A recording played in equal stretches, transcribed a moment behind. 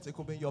It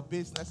could be your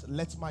business.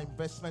 Let my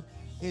investment.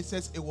 It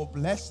says it will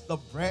bless the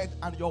bread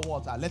and your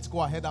water. Let's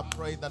go ahead and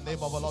pray in the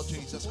name of the Lord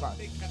Jesus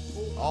Christ.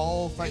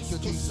 Oh, thank you,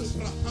 Jesus.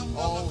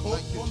 Oh,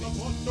 thank you,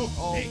 Jesus.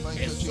 Oh, thank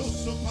you,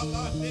 Jesus.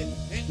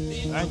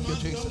 Thank you,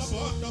 Jesus.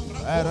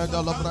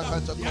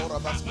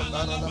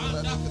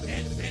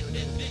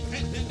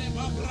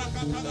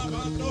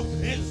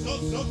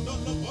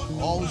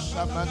 Oh,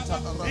 Shamanta.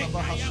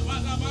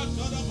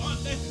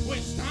 We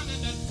stand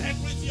in the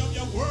integrity of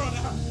your word.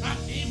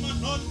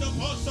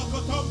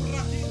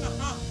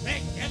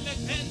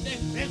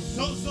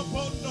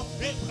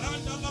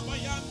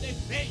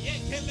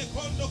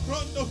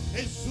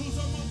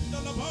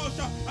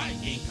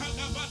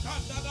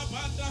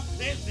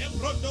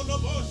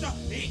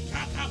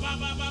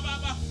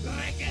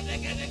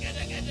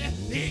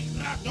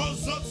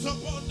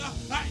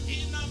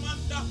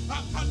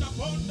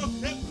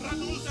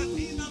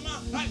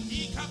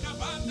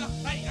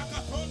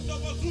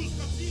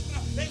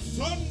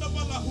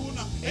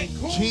 In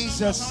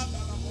Jesus'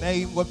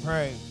 name we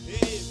pray.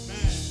 Amen.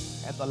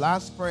 And the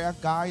last prayer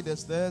guide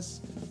is this: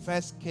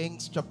 1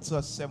 Kings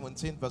chapter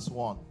 17 verse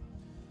 1.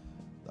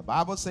 The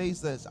Bible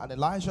says this: And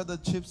Elijah the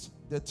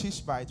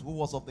Tishbite, who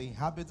was of the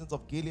inhabitants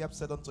of Gilead,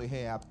 said unto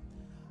Ahab,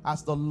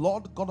 As the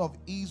Lord God of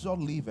Israel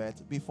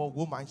liveth, before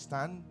whom I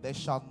stand, there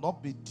shall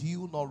not be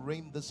dew nor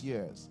rain this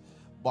years,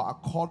 but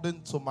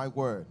according to my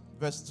word.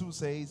 Verse 2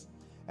 says,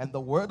 And the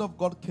word of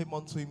God came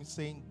unto him,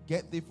 saying,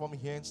 Get thee from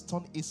hence,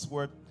 turn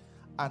eastward,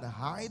 and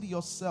hide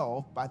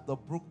yourself by the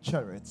brook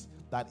Cherith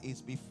that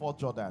is before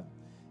Jordan.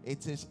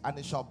 It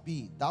shall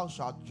be, thou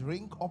shalt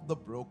drink of the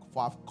brook,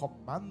 for I have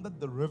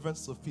commanded the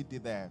rivers to feed thee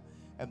there.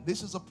 And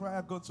this is a prayer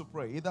I'm going to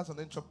pray, either as an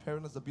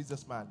entrepreneur, as a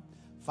businessman.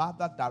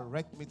 Father,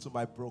 direct me to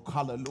my brook.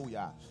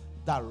 Hallelujah.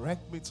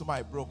 Direct me to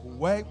my brook,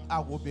 where I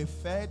will be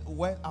fed,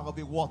 where I will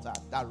be watered.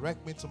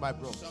 Direct me to my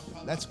brook.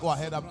 Let's go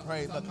ahead and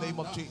pray in the name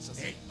of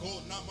Jesus.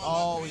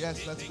 Oh,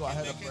 yes, let's go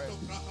ahead and pray.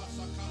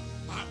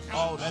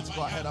 Oh, let's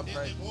go ahead and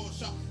pray.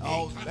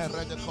 Oh,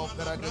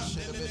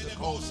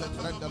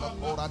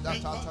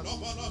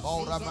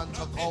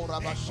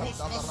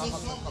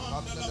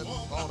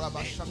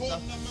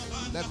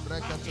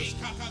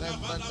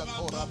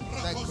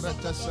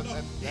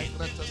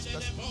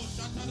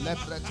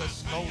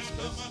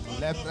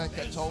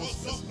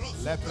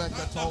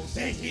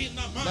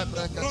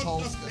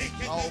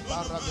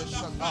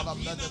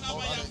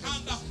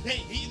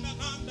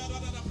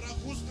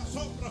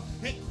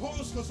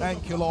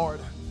 thank you, Lord.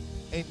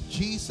 In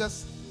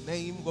Jesus'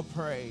 name we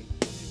pray.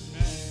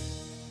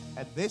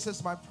 And this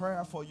is my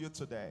prayer for you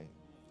today,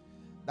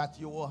 that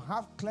you will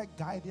have clear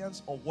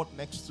guidance on what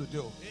next to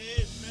do.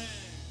 Amen.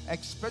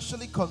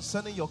 Especially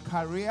concerning your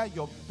career,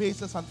 your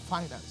business and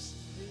finance.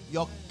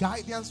 Your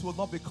guidance will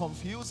not be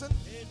confusing.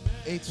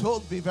 It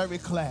will be very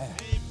clear.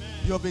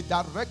 You'll be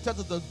directed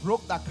to the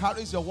brook that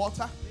carries your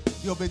water.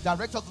 You'll be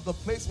directed to the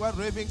place where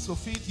ravens will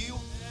feed you.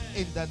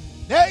 In the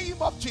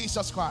name of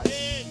Jesus Christ.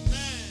 Amen.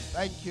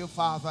 Thank you,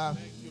 Father.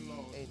 Thank you,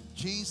 Lord. In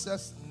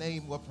Jesus'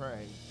 name we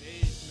pray.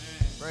 Amen.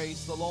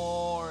 Praise the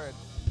Lord.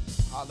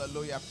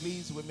 Hallelujah.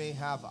 Please, we may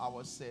have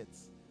our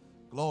seats.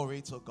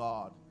 Glory to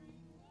God.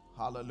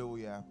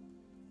 Hallelujah.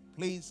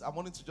 Please, I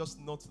wanted to just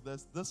note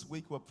this. This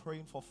week we're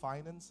praying for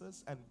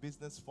finances and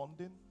business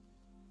funding.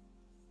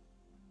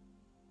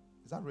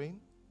 Is that rain?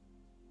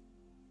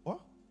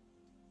 What?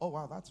 Oh,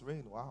 wow, that's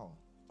rain. Wow.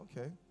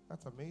 Okay.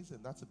 That's amazing.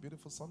 That's a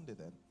beautiful Sunday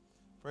then.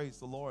 Praise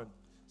the Lord.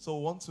 So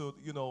want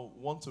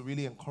to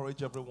really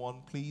encourage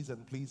everyone, please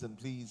and please and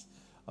please.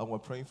 We're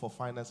praying for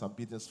finance and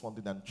business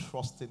funding and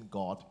trusting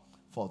God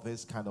for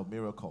this kind of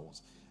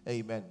miracles.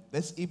 Amen.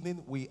 This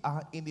evening we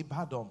are in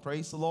Ibadan.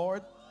 Praise the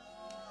Lord.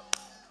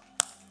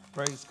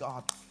 Praise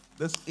God.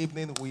 This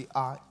evening we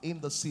are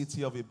in the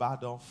city of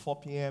Ibadan,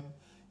 4 p.m.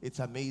 It's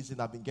amazing.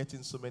 I've been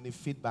getting so many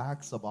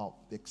feedbacks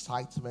about the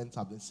excitement.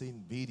 I've been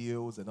seeing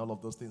videos and all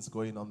of those things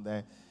going on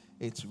there.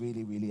 It's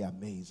really, really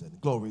amazing.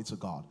 Glory to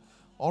God.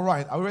 All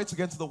right, are we ready to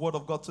get to the Word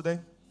of God today?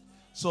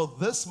 So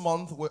this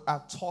month we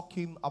are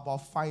talking about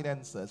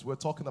finances. We're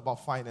talking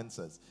about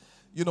finances.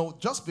 You know,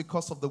 just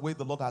because of the way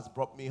the Lord has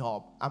brought me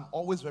up, I'm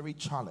always very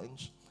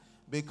challenged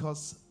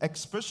because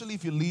especially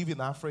if you live in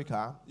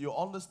Africa, you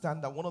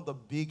understand that one of the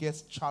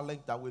biggest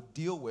challenges that we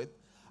deal with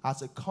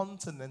as a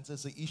continent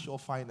is the issue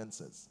of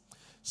finances.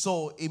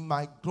 So in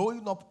my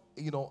growing up,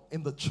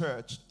 in the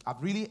church,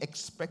 I've really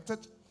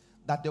expected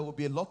that there will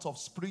be a lot of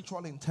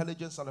spiritual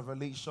intelligence and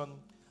revelation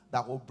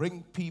that will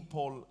bring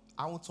people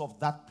out of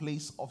that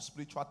place of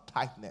spiritual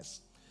tightness.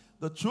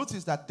 The truth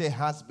is that there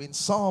has been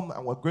some,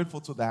 and we're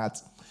grateful to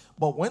that.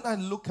 But when I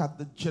look at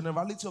the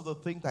generality of the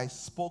thing that is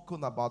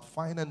spoken about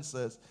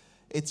finances,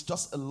 it's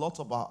just a lot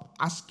about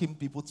asking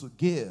people to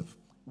give,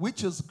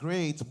 which is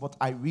great, but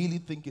I really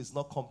think it's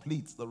not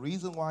complete. The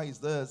reason why is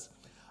this: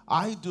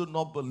 I do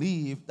not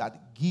believe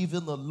that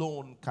giving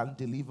alone can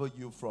deliver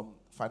you from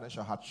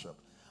financial hardship.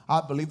 I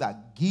believe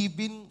that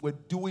giving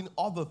with doing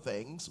other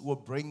things will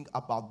bring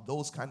about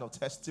those kind of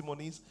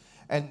testimonies.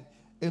 And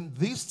in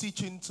this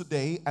teaching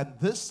today and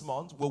this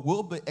month, we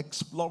will be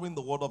exploring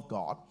the Word of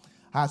God.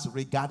 as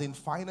regarding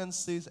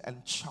finances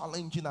and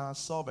challenging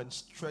ourselves and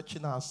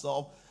stretching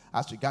ourselves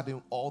as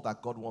regarding all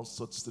that God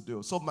wants us to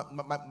do. So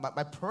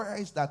my prayer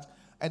is that,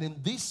 and in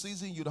this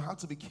season, you don't have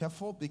to be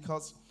careful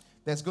because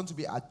there's going to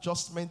be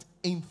adjustment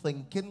in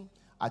thinking,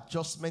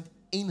 adjustment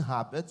in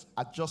habits,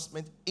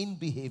 adjustment in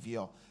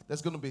behavior.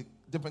 There's going to be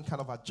different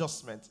kind of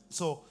adjustment.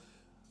 So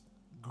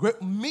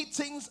great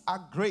meetings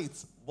are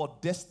great,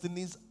 but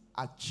destinies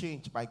are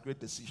changed by great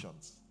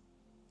decisions.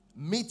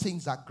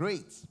 Meetings are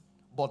great,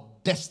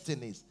 but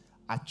destinies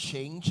are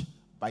changed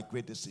by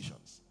great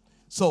decisions.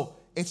 So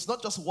it's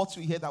not just what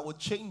you hear that will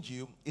change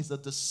you, it's the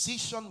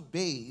decision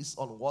based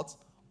on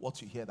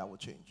what you hear that will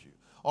change you.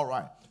 All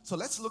right, so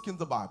let's look in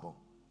the Bible.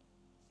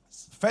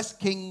 2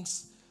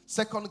 Kings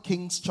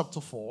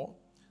chapter 4,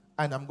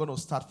 and I'm going to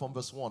start from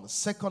verse 1.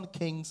 2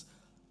 Kings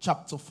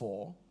chapter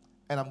 4,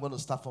 and I'm going to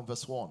start from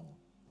verse 1.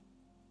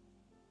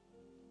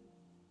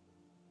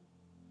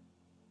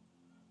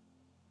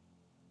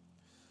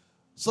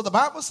 So the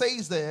Bible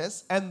says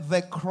this, and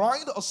there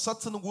cried a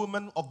certain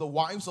woman of the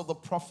wives of the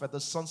prophet, the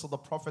sons of the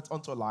prophet,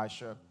 unto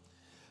Elisha,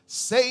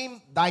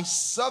 saying, thy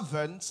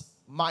servant,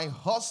 my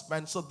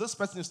husband. So this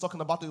person is talking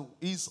about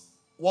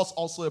was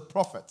also a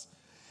prophet.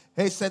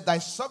 He said, thy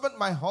servant,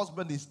 my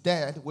husband, is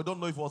dead. We don't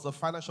know if it was a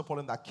financial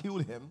problem that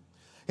killed him.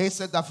 He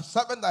said, thy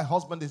servant, thy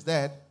husband, is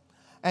dead.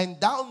 And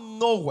thou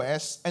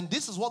knowest, and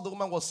this is what the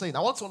woman was saying.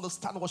 I want to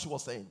understand what she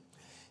was saying.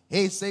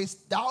 He says,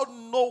 thou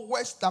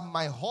knowest that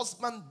my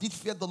husband did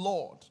fear the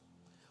Lord,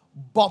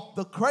 but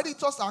the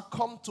creditors are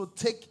come to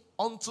take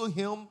unto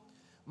him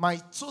my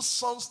 2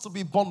 sons to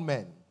be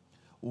bondmen.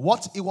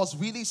 What he was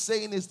really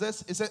saying is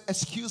this. He said,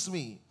 excuse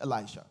me,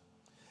 Elisha.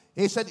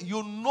 He said,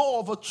 you know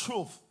of a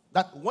truth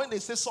that when they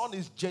say son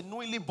is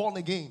genuinely born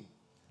again,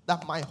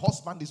 that my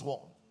husband is one.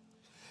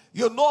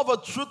 You know of a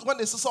truth when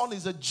they say son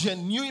is a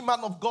genuine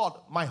man of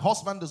God, my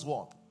husband is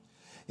one.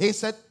 He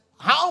said,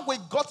 how we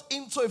got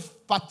into a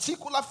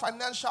particular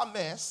financial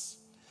mess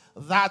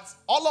that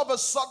all of a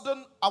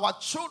sudden our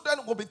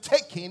children will be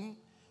taken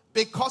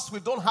because we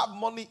don't have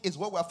money is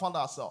where we have found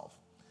ourselves.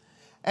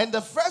 And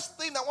the first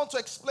thing I want to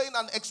explain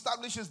and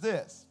establish is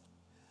this,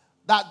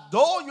 that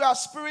though you are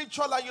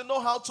spiritual and you know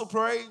how to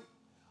pray,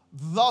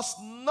 does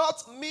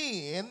not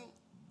mean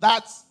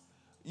that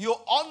you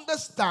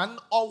understand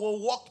or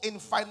will walk in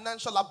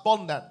financial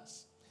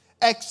abundance,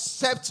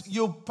 except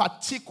you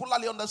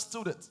particularly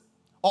understood it.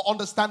 Or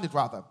understand it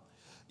rather.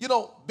 You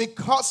know,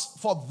 because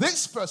for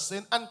this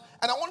person, and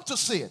I want to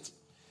see it,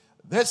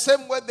 the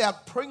same way there are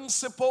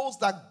principles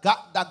that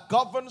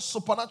govern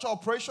supernatural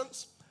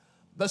operations,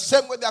 the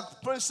same way there are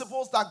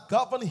principles that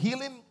govern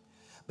healing,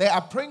 there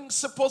are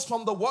principles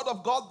from the Word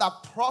of God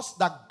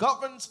that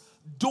governs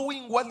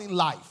doing well in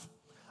life.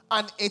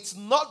 And it's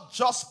not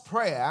just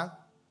prayer,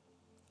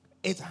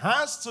 it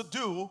has to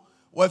do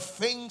with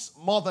things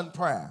more than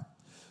prayer.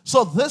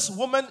 So this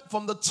woman,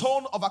 from the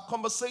tone of her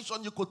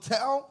conversation, you could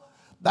tell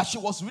that she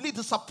was really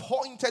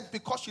disappointed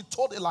because she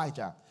told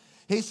Elijah.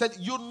 He said,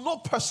 you know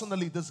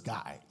personally this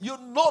guy. You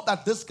know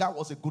that this guy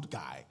was a good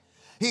guy.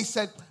 He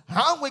said,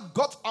 how we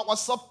got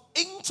ourselves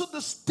into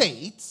the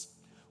state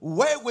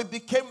where we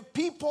became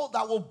people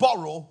that will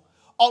borrow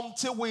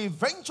until we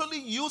eventually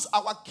use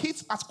our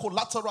kids as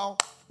collateral.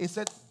 He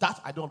said,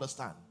 that I don't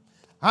understand.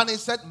 And he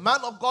said, man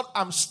of God,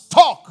 I'm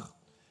stuck.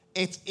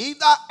 It's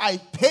either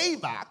I pay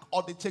back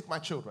or they take my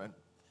children.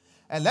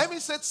 And let me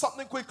say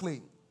something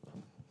quickly.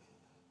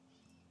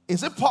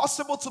 Is it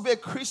possible to be a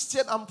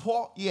Christian and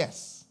poor?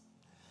 Yes.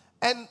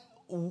 And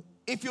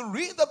if you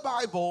read the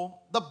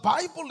Bible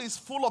is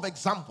full of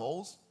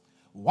examples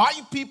why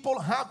people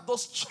have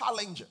those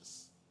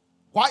challenges.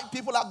 Why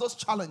people have those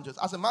challenges.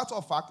 As a matter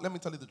of fact, let me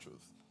tell you the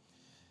truth.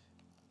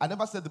 I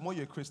never said the more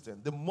you're a Christian,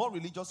 the more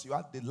religious you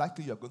are, the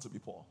likely you're going to be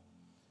poor.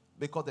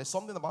 Because there's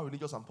something about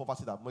religious and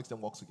poverty that makes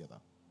them work together.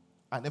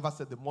 I never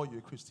said the more you're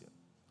a Christian.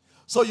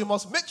 So you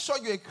must make sure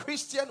you're a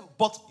Christian,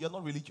 but you're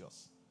not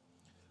religious.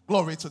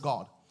 Glory to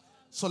God.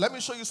 So let me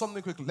show you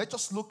something quickly. Let's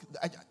just look.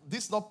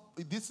 Let's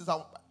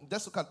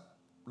look at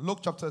Luke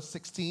chapter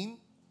 16.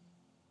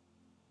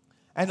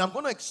 And I'm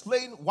going to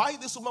explain why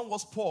this woman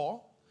was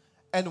poor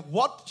and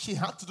what she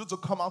had to do to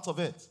come out of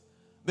it.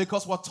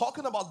 Because we're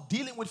talking about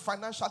dealing with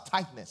financial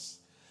tightness.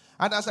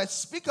 And as I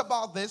speak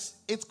about this,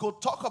 it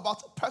could talk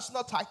about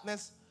personal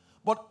tightness,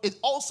 but it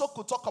also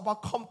could talk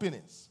about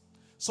companies.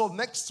 So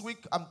next week,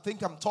 I'm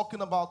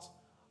talking about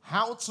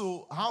how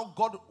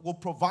God will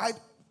provide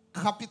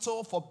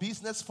capital for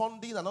business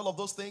funding and all of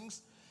those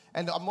things.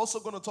 And I'm also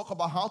going to talk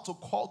about how to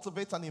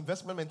cultivate an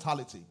investment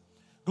mentality.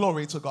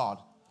 Glory to God.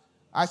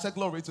 I said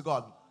glory to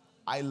God.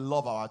 I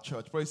love our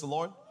church. Praise the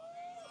Lord.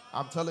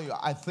 I'm telling you,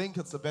 I think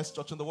it's the best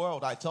church in the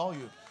world. I tell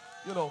you.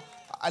 You know,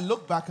 I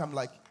look back, I'm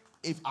like,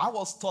 if I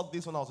was taught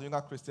this when I was a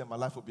younger Christian, my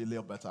life would be a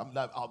little better. I'm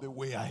like, I'll be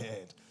way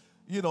ahead.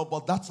 You know,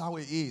 but that's how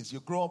it is.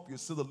 You grow up, you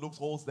see the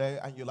loopholes there,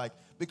 and you're like,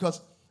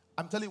 because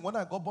I'm telling you, when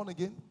I got born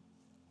again,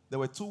 there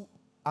were 2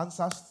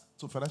 answers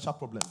to financial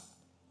problem.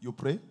 You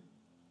pray,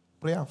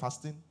 prayer and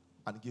fasting,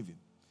 and giving.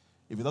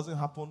 If it doesn't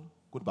happen,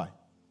 goodbye.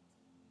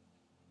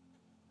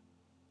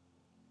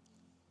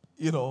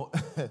 You know,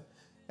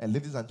 And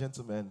ladies and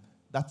gentlemen,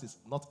 that is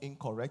not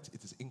incorrect,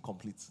 it is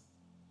incomplete.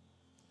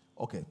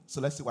 Okay,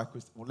 so let's see why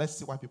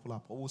people are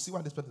poor. We'll see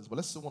why this person is, but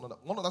let's see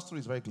one other story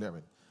is very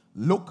glaring.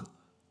 Luke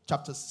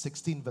chapter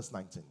 16, verse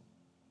 19.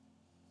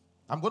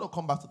 I'm going to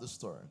come back to this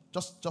story.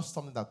 Just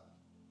something that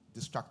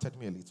distracted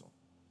me a little.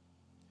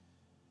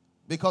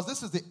 Because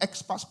this is the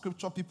expert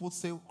scripture. People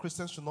say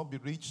Christians should not be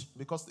rich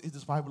because it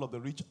is the parable of the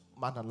rich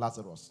man and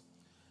Lazarus.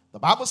 The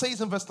Bible says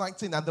in verse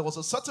 19, and there was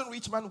a certain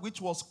rich man which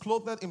was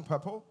clothed in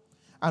purple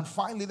and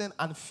fine linen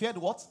and fared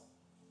what?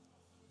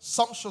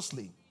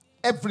 Sumptuously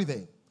every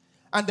day.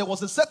 And there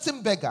was a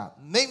certain beggar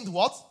named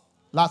what?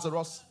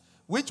 Lazarus,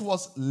 which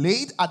was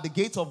laid at the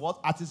gate of what?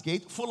 At his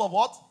gate, full of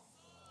what?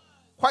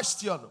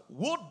 Question,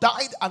 who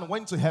died and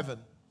went to heaven?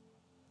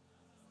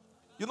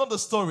 You know the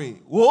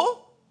story. Who?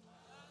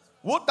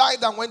 Who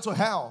died and went to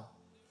hell?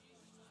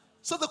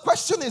 So the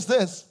question is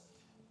this.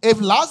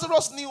 If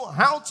Lazarus knew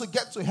how to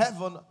get to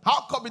heaven,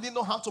 how come he didn't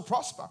know how to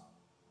prosper?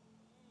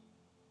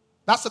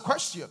 That's the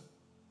question.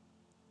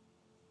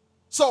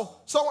 So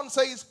someone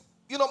says,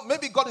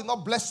 maybe God did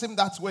not bless him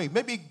that way.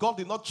 Maybe God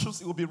did not choose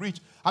he will be rich.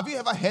 Have you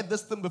ever heard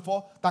this thing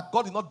before? That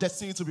God did not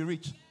destine you to be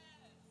rich?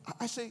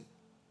 I say,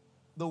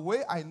 the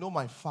way I know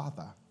my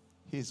Father,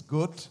 he is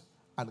good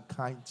and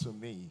kind to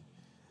me.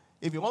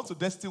 If you want to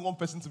destine one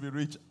person to be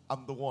rich,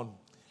 I'm the one.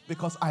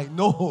 Because I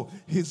know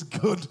he's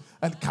good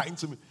and kind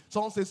to me.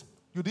 Someone says,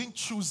 you didn't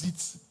choose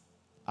it.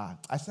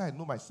 I say, I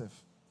know myself.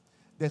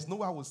 There's no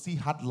way I will see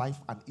hard life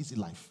and easy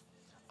life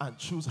and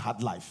choose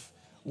hard life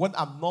when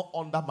I'm not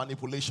under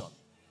manipulation.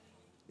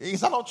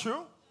 Is that not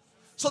true?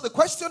 So the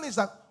question is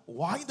that,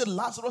 why did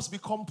Lazarus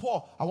become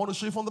poor? I want to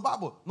show you from the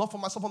Bible, not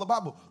from myself from the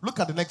Bible. Look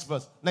at the next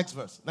verse. Next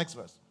verse.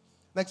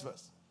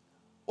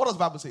 What does the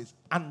Bible say?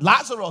 And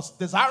Lazarus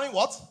desiring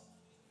what?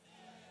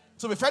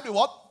 To be fed with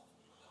what?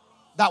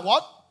 That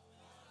what?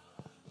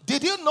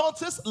 Did you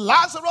notice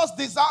Lazarus'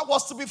 desire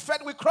was to be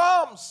fed with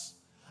crumbs?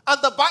 And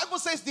the Bible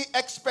says the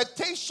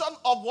expectation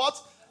of what?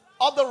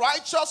 Of the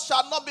righteous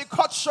shall not be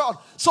cut short.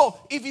 So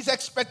if his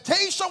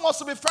expectation was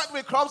to be fed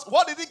with crumbs,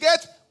 what did he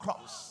get?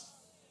 Crumbs.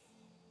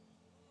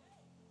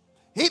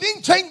 He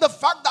didn't change the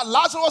fact that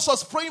Lazarus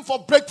was praying for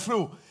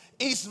breakthrough.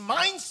 His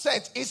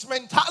mindset, his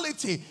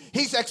mentality,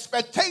 his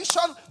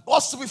expectation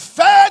was to be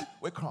fed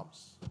with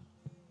crumbs.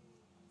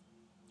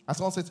 And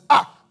someone says,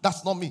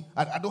 that's not me.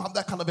 I don't have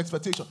that kind of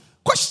expectation.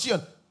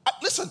 Question.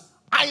 Listen,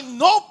 I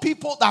know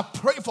people that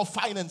pray for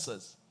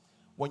finances.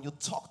 When you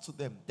talk to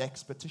them, their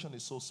expectation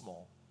is so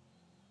small.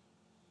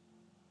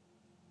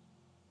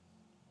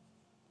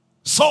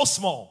 So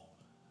small.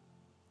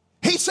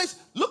 He says,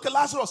 look at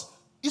Lazarus.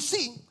 You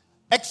see,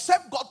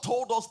 except God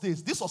told us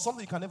this was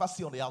something you can never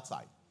see on the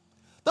outside.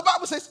 The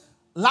Bible says,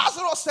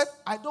 Lazarus said,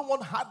 I don't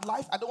want hard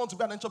life. I don't want to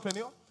be an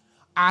entrepreneur.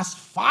 As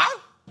far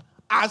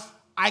as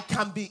I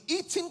can be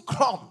eating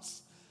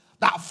crumbs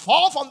that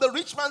fall from the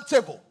rich man's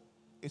table,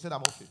 he said,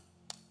 I'm okay.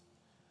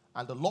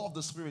 And the law of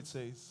the Spirit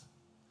says,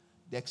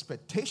 the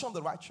expectation of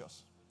the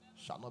righteous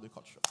shall not be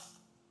cut short.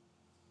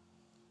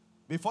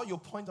 Before you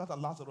point out at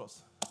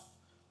Lazarus,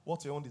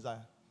 what's your own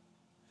desire?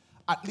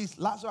 At least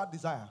Lazarus'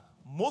 desire.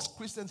 Most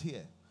Christians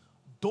here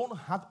don't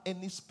have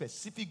any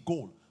specific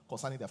goal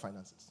concerning their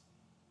finances.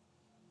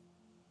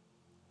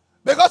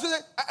 Because,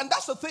 and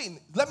that's the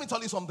thing, let me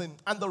tell you something.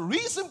 And the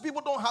reason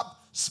people don't have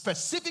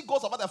specific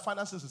goals about their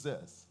finances is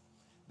this.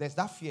 There's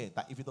that fear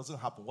that if it doesn't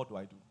happen, what do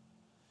I do?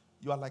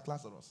 You are like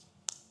Lazarus.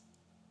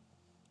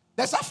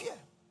 There's that fear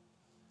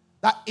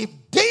that if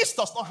this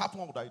does not happen,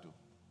 what would I do?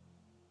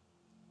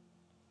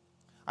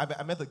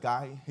 I met a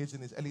guy, he's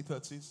in his early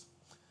 30s,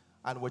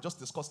 and we're just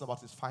discussing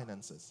about his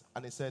finances.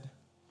 And he said,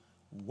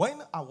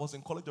 when I was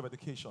in College of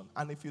Education,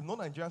 and if you know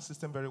Nigerian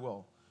system very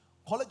well,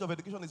 College of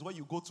Education is where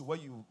you go to where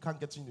you can't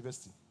get to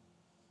university.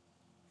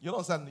 You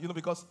understand?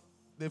 Because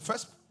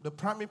the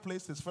primary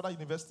place is federal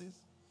universities.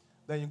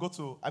 Then you go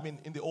to,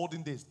 in the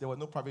olden days, there were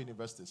no private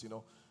universities,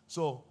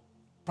 So,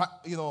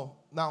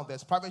 now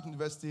there's private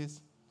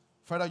universities,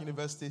 federal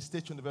universities,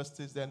 state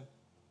universities, then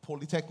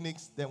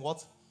polytechnics, then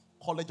what?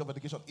 College of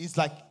Education. It's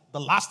like the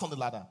last on the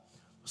ladder.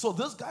 So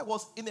this guy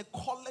was in a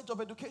College of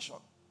Education.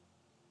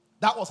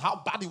 That was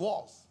how bad it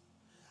was.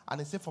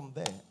 And he said from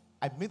there,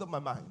 I made up my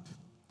mind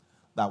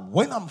that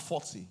when I'm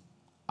 40,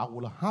 I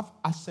will have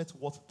assets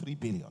worth 3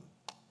 billion.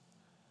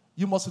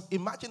 You must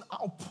imagine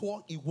how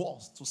poor he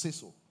was to say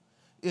so.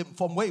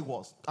 From where he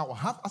was, I will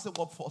have assets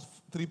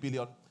worth 3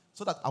 billion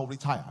so that I'll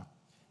retire.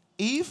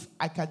 If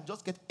I can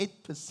just get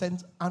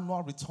 8%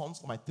 annual returns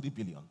on my 3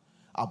 billion,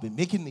 I'll be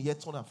making a year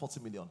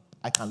 240 million.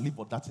 I can live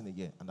with that in a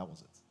year, and that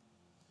was it.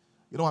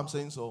 You know what I'm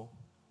saying? So,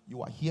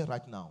 you are here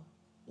right now.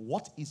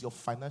 What is your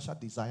financial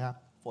desire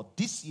for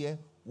this year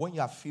when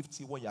you are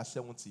 50, when you are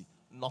 70?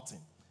 Nothing.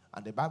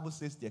 And the Bible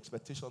says the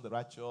expectation of the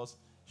righteous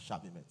shall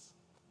be met.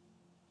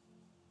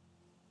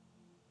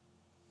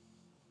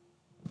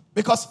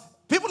 Because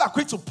people are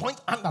quick to point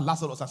at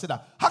Lazarus and say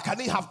that, how can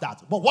he have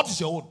that? But what is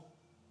your own?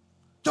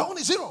 Your own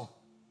is zero.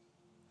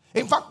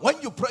 In fact, when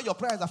you pray your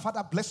prayer, the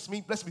Father, bless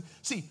me, bless me.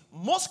 See,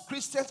 most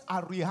Christians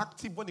are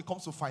reactive when it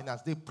comes to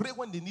finance. They pray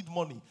when they need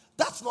money.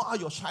 That's not how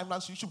your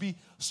finance. You should be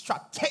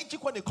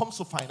strategic when it comes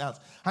to finance.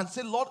 And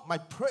say, Lord, my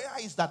prayer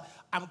is that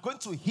I'm going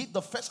to hit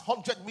the first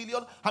 100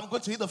 million. I'm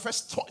going to hit the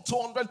first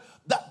 200.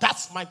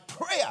 That's my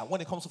prayer when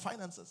it comes to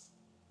finances.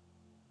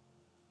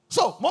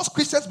 So, most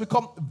Christians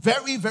become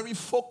very, very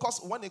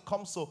focused when it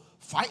comes to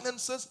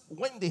finances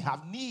when they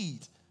have need.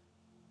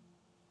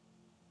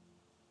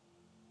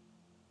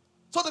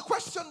 So the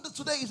question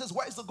today is,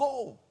 where's the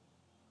goal?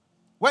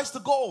 Where's the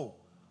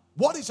goal?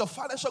 What is your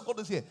financial goal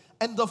this year?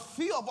 And the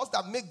few of us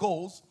that make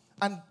goals,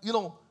 and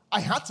I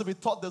had to be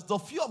taught this, the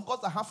few of us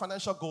that have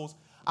financial goals,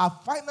 our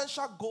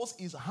financial goals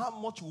is how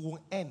much we will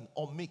earn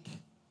or make.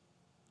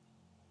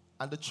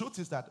 And the truth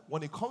is that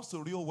when it comes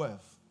to real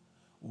wealth,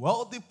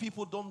 wealthy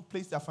people don't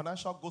place their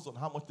financial goals on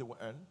how much they will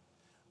earn.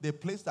 They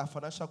place their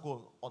financial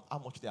goal on how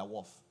much they are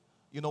worth.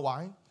 You know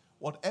why?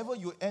 Whatever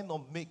you earn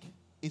or make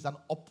is an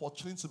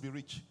opportunity to be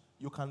rich.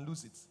 You can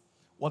lose it.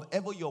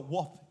 Whatever you're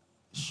worth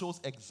shows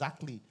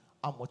exactly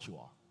how much you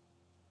are.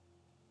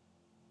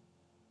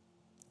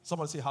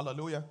 Someone say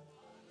hallelujah.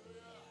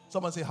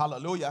 Someone say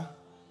hallelujah.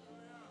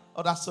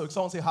 Oh, that's so.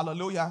 Someone say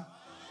hallelujah.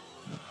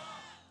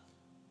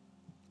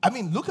 I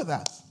mean, look at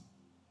that.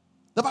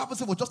 The Bible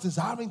says we're just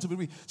desiring to be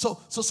rich. So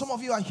some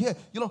of you are here,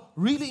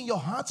 really in your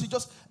hearts, you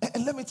just,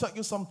 and let me tell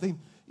you something.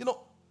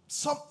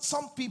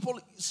 Some people,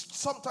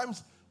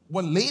 sometimes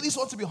when ladies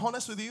want to be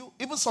honest with you,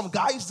 even some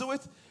guys do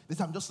it. They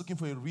say, I'm just looking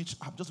for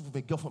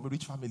a girl from a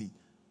rich family.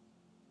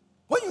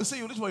 When you say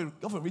you're looking for a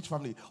girl from a rich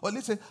family, or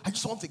let's say, I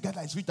just want a guy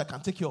that is rich that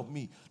can take care of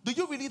me. Do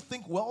you really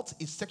think wealth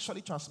is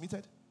sexually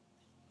transmitted?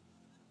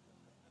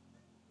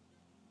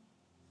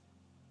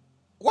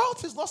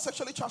 Wealth is not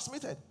sexually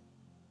transmitted.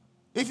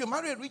 If you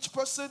marry a rich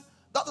person,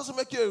 that doesn't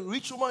make you a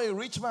rich woman, a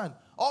rich man.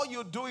 All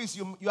you do is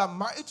you are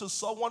married to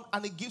someone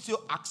and it gives you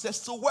access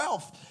to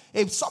wealth.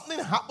 If something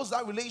happens in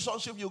that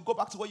relationship, you go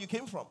back to where you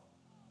came from.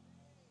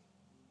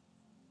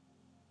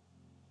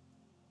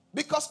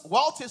 Because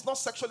wealth is not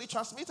sexually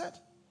transmitted.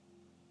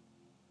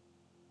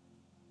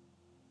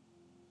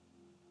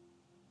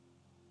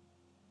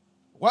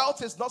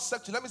 Wealth is not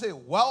sexually, let me say,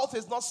 wealth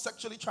is not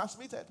sexually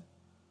transmitted.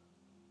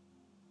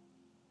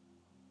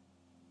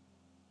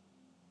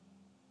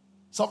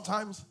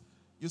 Sometimes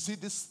you see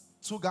these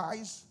two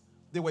guys,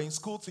 they were in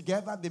school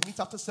together, they meet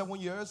after 7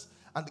 years,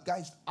 and the guy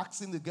is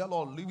asking the girl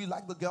or really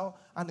like the girl,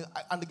 and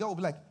the girl will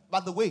be like,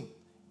 by the way,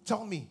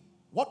 tell me,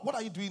 what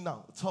are you doing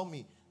now? Tell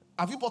me.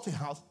 Have you bought a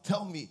house?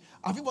 Tell me.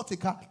 Have you bought a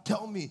car?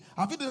 Tell me.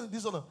 Have you done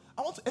this or no?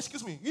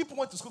 Excuse me, you people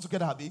went to school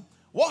together, Abi.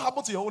 What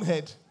happened to your own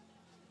head?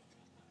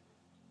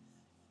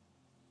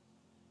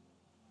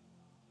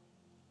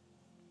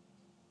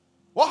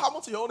 What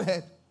happened to your own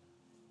head?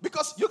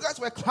 Because you guys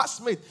were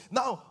classmates.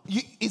 Now,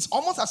 it's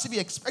almost as if you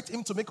expect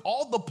him to make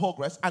all the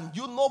progress and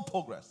you know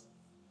progress.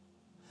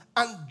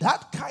 And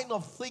that kind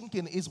of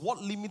thinking is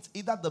what limits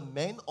either the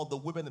men or the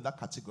women in that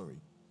category.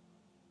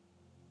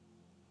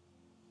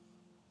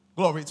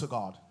 Glory to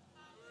God.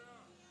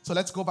 So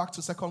let's go back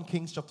to 2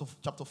 Kings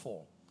chapter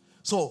 4.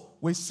 So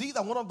we see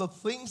that one of the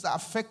things that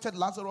affected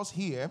Lazarus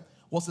here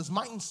was his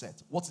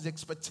mindset, was his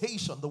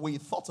expectation, the way he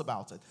thought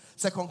about it.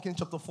 2 Kings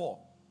chapter 4.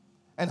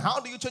 And how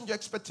do you change your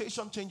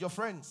expectation? Change your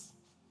friends.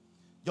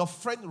 Your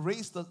friends,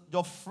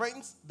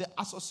 the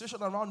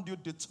association around you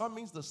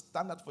determines the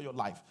standard for your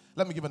life.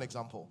 Let me give an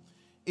example.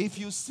 If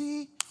you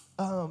see,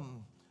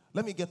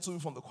 let me get to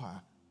it from the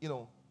choir.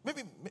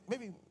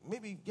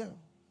 Maybe, yeah.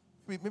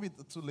 Maybe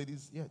the two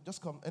ladies, yeah,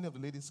 just come. Any of the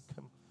ladies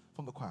come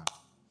from the choir.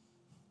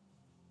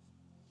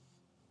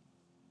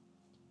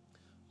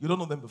 You don't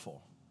know them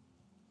before.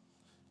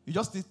 You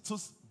just see two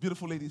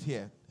beautiful ladies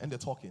here, and they're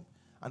talking.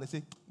 And they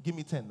say, give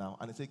me 10 now.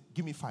 And they say,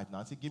 give me 5 now.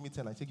 I say, give me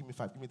 10. I say, give me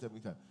 5. Give me 10. Give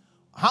me 10.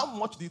 How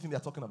much do you think they're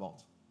talking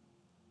about?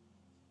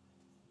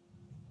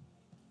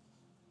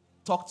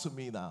 Talk to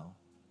me now.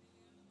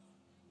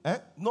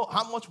 No,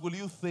 how much will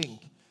you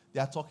think they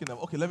are talking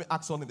about? Okay, let me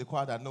ask someone in the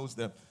choir that knows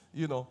them.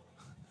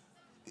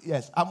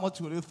 Yes, how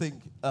much will you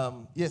think?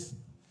 Yes.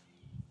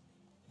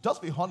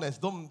 Just be honest.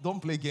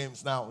 Don't play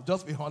games now.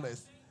 Just be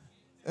honest.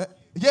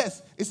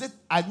 Yes, he said,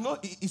 I know,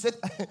 he said,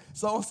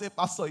 someone said,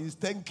 Pastor, it's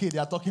 10K they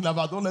are talking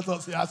about. Don't let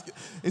us ask.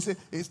 He said,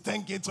 it's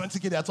 10K,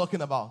 20K they are talking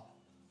about.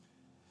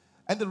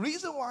 And the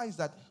reason why is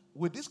that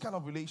with this kind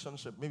of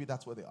relationship, maybe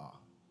that's where they are.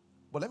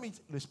 But let me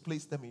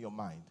place them in your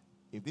mind.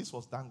 If this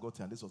was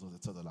Dangote and this was a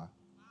 $1,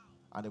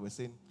 and they were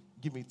saying,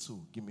 give me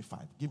 2, give me 5,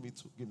 give me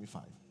 2, give me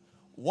 5.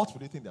 What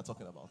would you think they're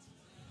talking about?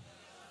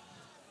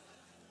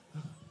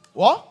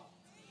 What?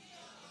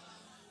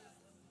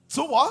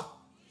 2 what?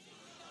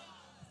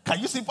 Can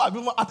you see if I've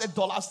even added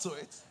dollars to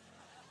it?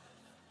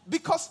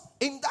 Because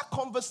in that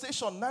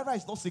conversation, Naira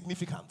is not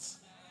significant.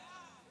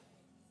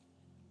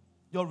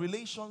 Your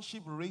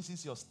relationship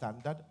raises your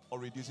standard or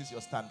reduces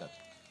your standard.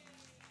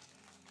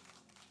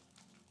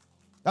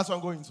 That's what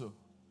I'm going to.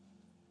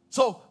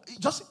 So,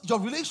 just your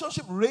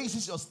relationship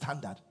raises your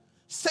standard.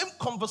 Same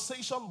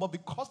conversation, but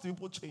because the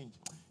people change,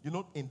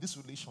 in this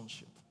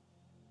relationship,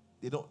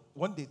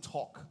 when they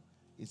talk,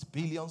 It's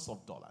billions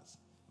of dollars,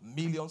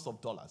 millions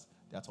of dollars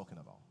they are talking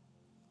about.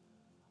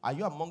 Are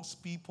you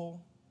amongst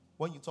people,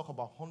 when you talk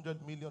about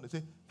 100 million, they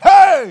say,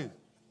 hey!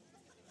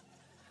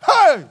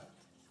 Hey!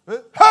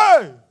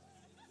 Hey!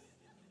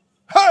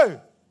 Hey!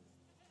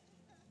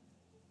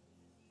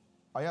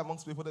 Are you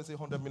amongst people that say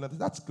 100 million?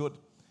 That's good.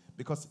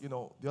 Because,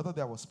 the other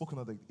day I was spoken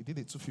of, he did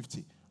it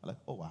 250. I'm like,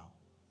 oh, wow.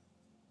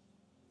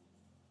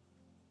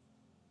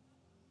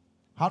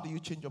 How do you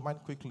change your mind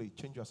quickly?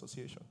 Change your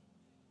association.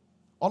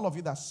 All of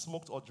you that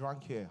smoked or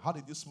drank here, how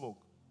did you smoke?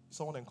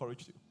 Someone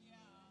encouraged you. Yeah.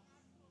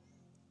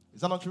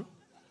 Is that not true?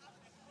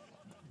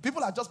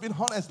 People have just been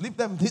honest. Leave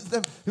them.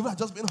 People have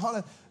just been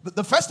honest.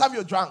 The first time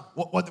you drank,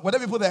 were there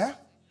people there?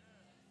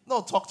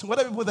 No, talk to. Were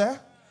there people there?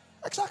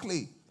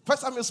 Exactly.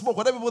 First time you smoked,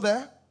 were there people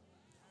there?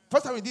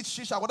 First time you did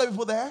shisha, were there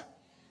people there?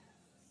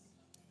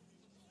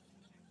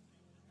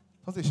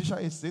 Don't say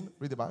shisha is sin.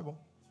 Read the Bible.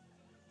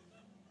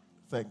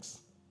 Thanks.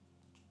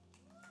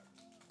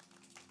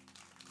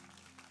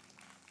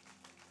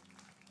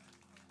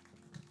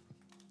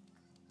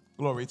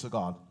 Glory to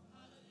God.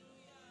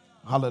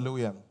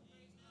 Hallelujah.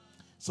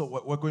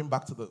 So we're going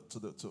back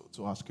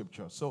to our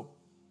scripture. So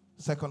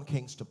 2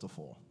 Kings chapter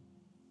 4.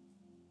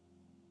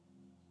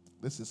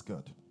 This is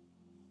good.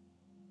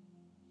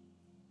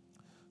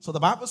 So the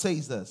Bible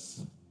says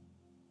this.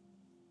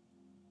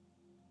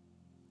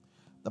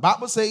 The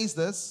Bible says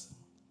this,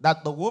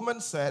 that the woman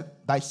said,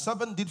 thy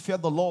servant did fear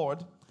the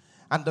Lord,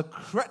 and the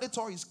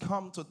creditor is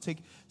come to take.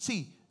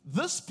 See,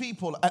 these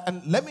people,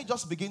 and let me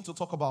just begin to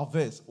talk about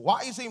this.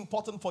 Why is it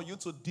important for you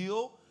to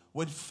deal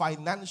with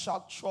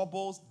financial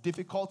troubles,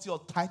 difficulty,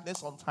 or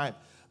tightness on time?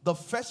 The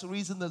first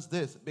reason is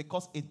this,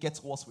 because it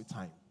gets worse with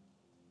time.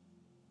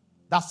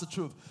 That's the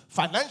truth.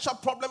 Financial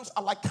problems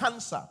are like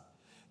cancer.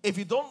 If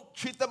you don't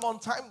treat them on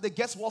time, they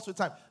get worse with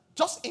time.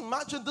 Just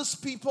imagine these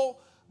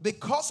people,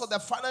 because of their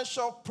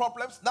financial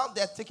problems, now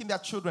they're taking their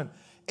children.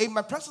 In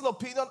my personal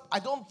opinion, I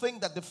don't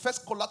think that the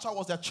first collateral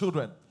was their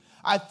children.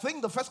 I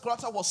think the first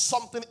collateral was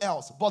something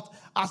else. But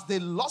as they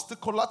lost the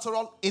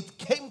collateral, it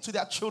came to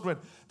their children.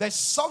 There's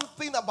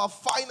something about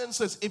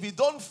finances. If you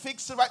don't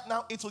fix it right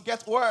now, it will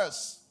get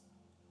worse.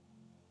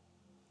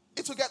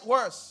 It will get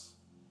worse.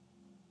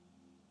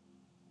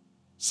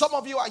 Some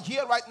of you are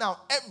here right now.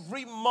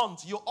 Every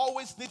month, you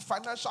always need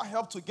financial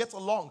help to get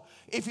along.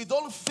 If you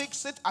don't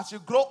fix it as you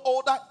grow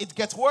older, it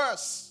gets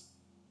worse.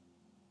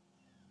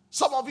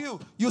 Some of you,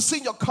 you see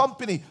in your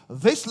company,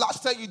 this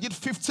last year you did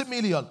 50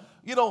 million.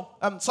 3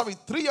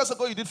 years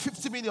ago you did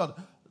 50 million.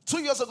 2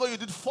 years ago you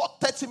did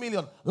 30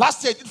 million.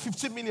 Last year you did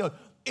 50 million.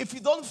 If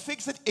you don't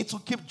fix it, it will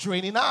keep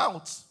draining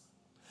out.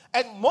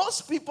 And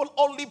most people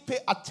only pay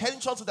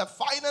attention to their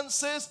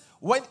finances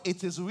when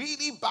it is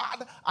really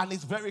bad and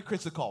it's very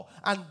critical.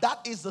 And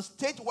that is the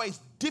stage where it's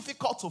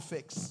difficult to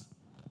fix.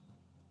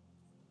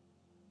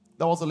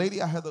 There was a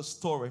lady, I heard a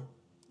story.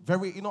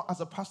 As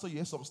a pastor, you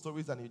hear some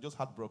stories and you're just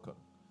heartbroken.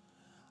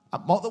 Her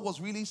mother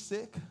was really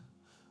sick.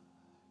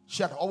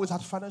 She had always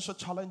had financial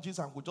challenges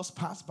and would just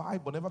pass by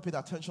but never paid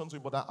attention to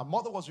it. But her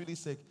mother was really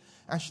sick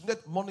and she needed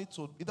money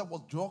to either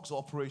was drugs or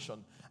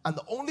operation. And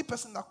the only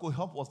person that could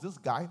help was this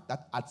guy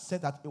that had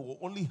said that it will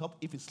only help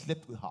if he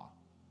slept with her.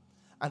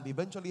 And they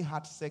eventually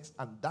had sex,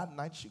 and that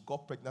night she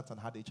got pregnant and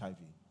had HIV.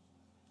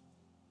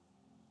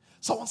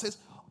 Someone says,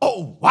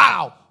 oh,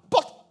 wow.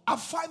 But a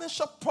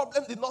financial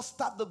problem did not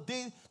start the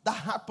day that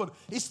happened.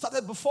 It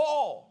started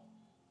before.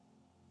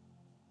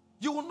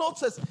 You will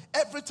notice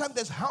every time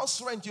there's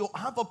house rent, you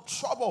have a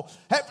trouble.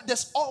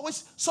 There's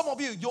always, some of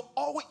you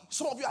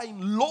are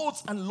in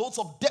loads and loads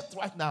of debt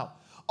right now.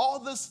 All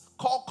this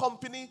call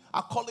company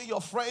are calling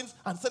your friends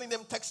and sending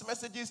them text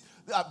messages.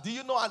 Do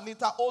you know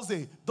Anita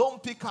Oze?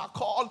 Don't pick her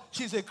call.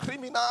 She's a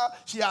criminal.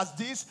 She has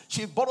this.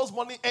 She borrows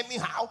money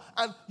anyhow.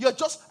 And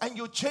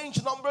you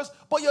change numbers,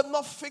 but you're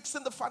not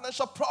fixing the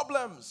financial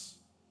problems.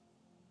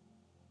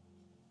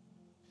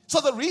 So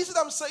the reason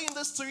I'm saying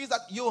this to you is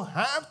that you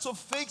have to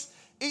fix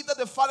either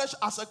the financial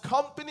as a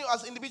company or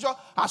as an individual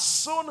as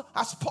soon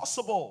as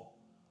possible.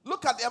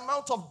 Look at the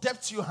amount of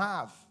debt you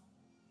have.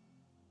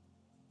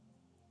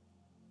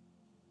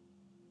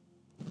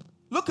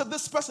 Look at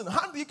this person.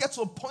 How do you get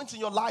to a point in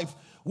your life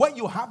where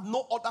you have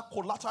no other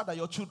collateral than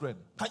your children?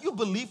 Can you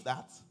believe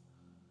that?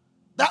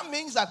 That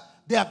means that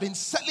they have been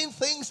selling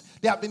things.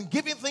 They have been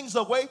giving things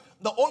away.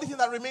 The only thing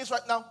that remains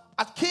right now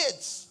are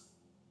kids.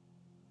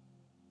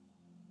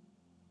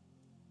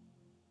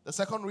 The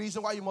second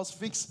reason why you must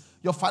fix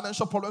your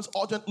financial problems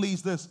urgently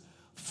is this.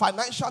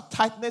 Financial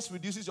tightness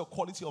reduces your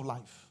quality of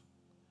life.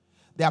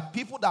 There are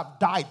people that have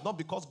died not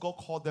because God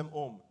called them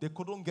home. They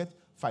couldn't get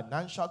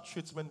financial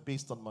treatment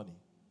based on money.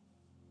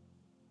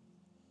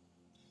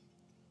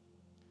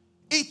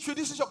 It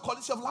reduces your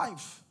quality of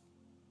life.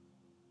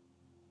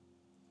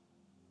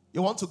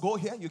 You want to go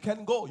here, you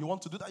can go. You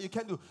want to do that, you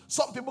can do.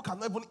 Some people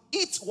cannot even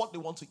eat what they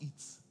want to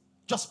eat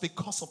just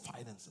because of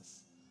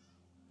finances.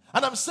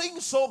 And I'm saying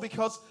so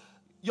because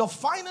your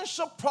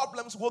financial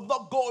problems will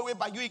not go away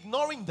by you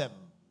ignoring them.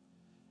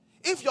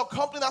 If your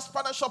company has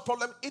financial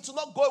problem, it will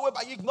not go away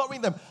by you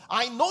ignoring them.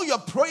 I know you're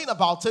praying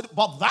about it,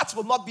 but that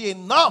will not be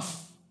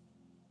enough.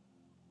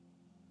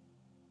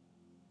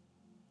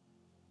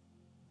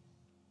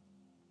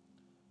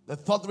 The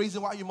third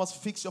reason why you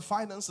must fix your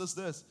finances is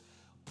this.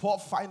 Poor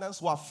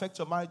finance will affect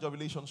your marriage or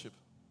relationship.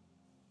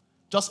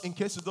 Just in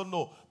case you don't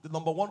know, the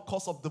number one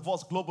cause of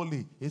divorce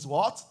globally is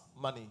what?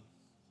 Money.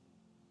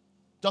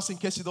 Just in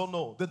case you don't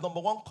know, the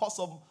number one cause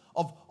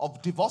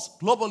of divorce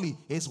globally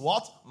is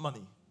what?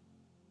 Money.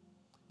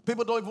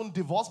 People don't even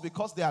divorce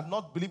because they are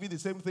not believing the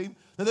same thing.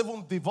 They don't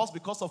even divorce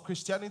because of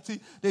Christianity.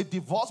 They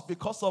divorce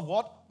because of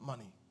what?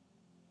 Money.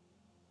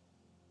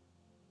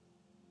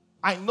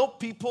 I know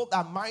people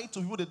that are married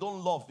to people they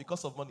don't love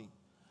because of money.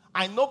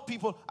 I know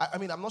people, I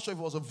mean, I'm not sure if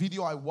it was a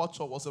video I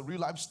watched or was a real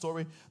life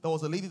story. There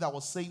was a lady that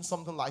was saying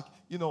something like,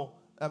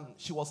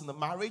 she was in a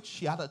marriage.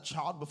 She had a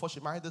child before she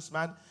married this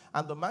man.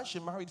 And the man she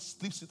married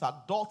sleeps with her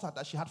daughter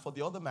that she had for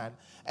the other man.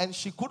 And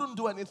she couldn't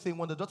do anything.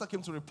 When the daughter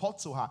came to report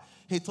to her,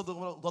 he told the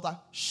daughter,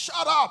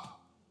 shut up.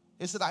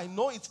 He said, I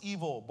know it's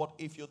evil, but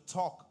if you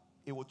talk,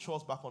 it will throw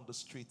us back on the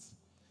street.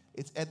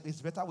 It's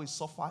better we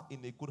suffer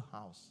in a good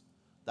house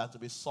than to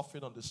be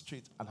suffering on the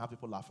street and have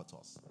people laugh at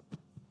us.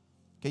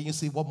 Can you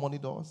see what money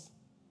does?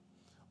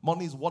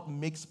 Money is what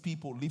makes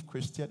people leave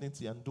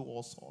Christianity and do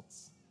all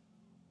sorts.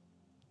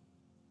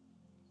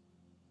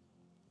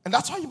 And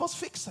that's why you must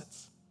fix it.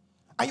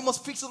 And you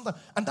must fix it.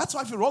 And that's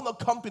why if you run a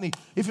company,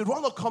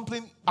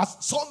 as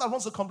someone that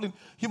runs a company,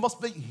 you must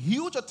pay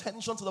huge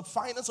attention to the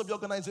finance of your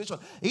organization.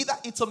 Either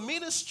it's a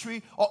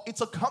ministry or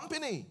it's a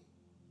company.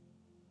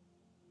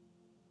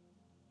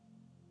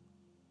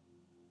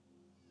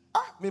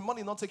 May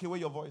money not take away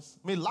your voice.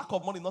 May lack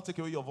of money not take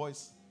away your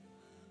voice.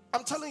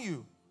 I'm telling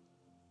you,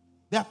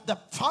 there are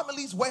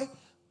families where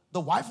the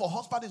wife or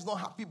husband is not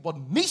happy but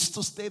needs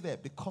to stay there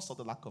because of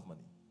the lack of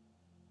money.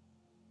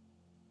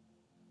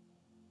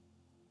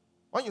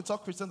 When you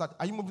talk Christian, that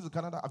are you moving to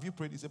Canada? Have you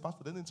prayed? You say,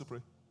 Pastor, they need to pray.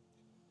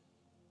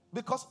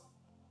 Because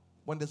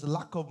when there's a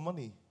lack of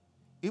money,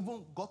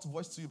 even God's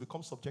voice to you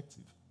becomes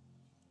subjective.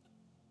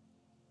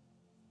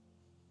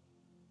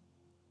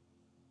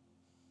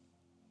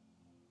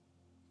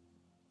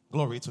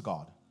 Glory to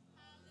God.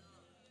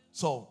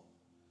 So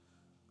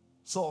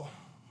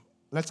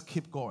let's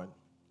keep going.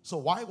 So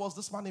why was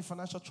this man in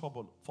financial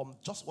trouble? From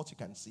just what you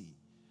can see.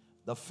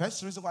 The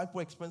first reason why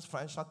people experience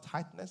financial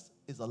tightness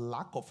is a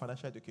lack of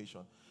financial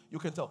education. You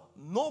can tell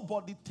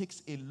nobody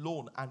takes a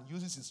loan and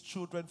uses his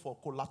children for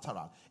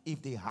collateral if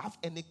they have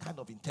any kind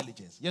of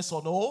intelligence. Yes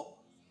or no?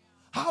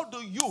 How do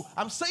you?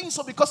 I'm saying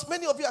so because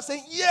many of you are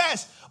saying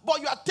yes, but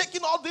you are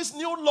taking all these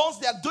new loans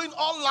they are doing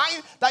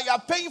online that you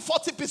are paying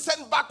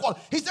 40% back on.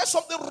 Is there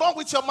something wrong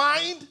with your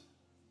mind?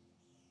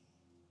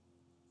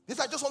 This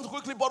I just want to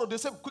quickly borrow. They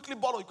say quickly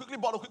borrow, quickly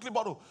borrow, quickly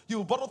borrow.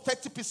 You borrow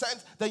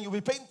 30%, then you'll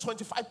be paying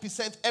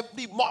 25%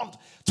 every month.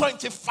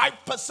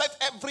 25%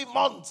 every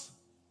month.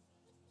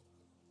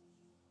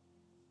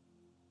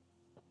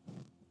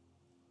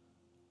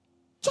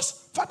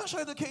 Just financial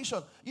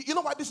education. You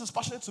know why this is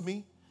passionate to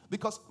me?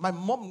 Because my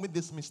mom made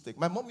this mistake.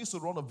 My mom used to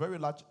run a very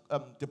large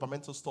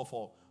departmental store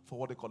for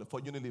what they call it,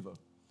 for Unilever.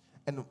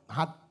 And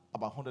had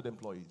about 100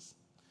 employees.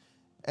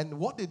 And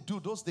what they do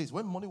those days,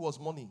 when money was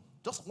money,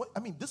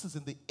 this is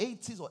in the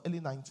 80s or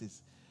early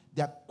 90s.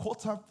 Their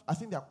quota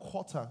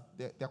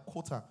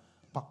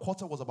per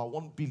quarter was about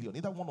 1 billion,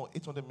 either 1 or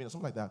 800 million,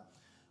 something like that.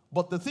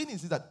 But the thing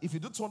is that if you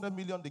do 200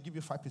 million, they give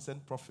you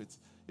 5% profit.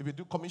 If you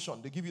do commission,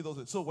 they give you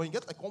those. So when you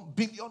get like 1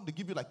 billion, they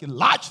give you like a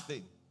large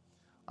thing.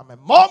 And my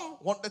mom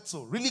wanted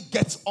to really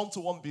get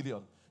onto 1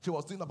 billion. She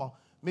was doing about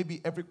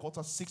maybe every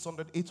quarter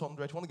 600,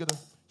 800.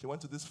 She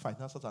went to this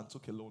financiers and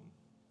took a loan.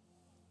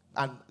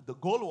 And the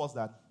goal was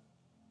that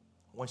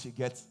when she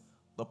gets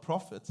the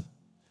profit,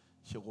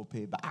 she will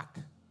pay back.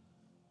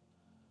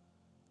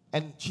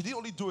 And she didn't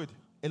only do it.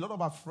 A lot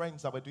of our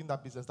friends that were doing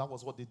that business, that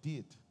was what they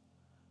did.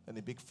 And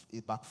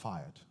it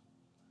backfired.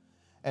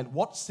 And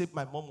what saved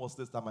my mom was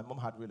this, that my mom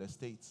had real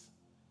estate.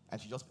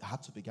 And she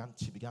began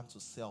to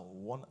sell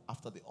one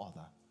after the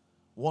other.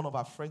 One of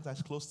our friends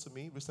that's close to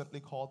me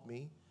recently called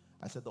me.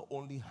 I said, the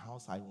only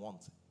house I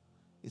want.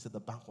 He said, the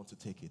bank wants to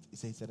take it. He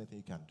said, is there anything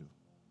you can do?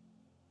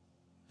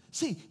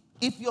 See,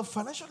 if you're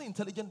financially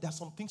intelligent, there are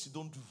some things you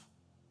don't do.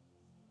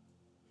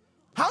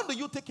 How do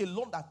you take a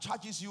loan that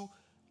charges you,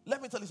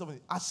 let me tell you something,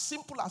 as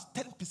simple as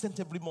 10%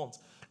 every month?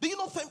 Do you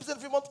know 10%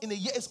 every month in a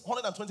year is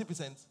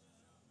 120%?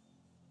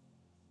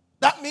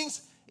 That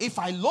means if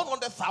I loan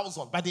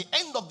 100,000, by the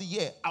end of the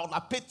year, I will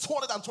have paid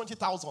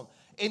 220,000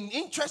 in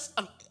interest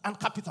and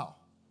capital.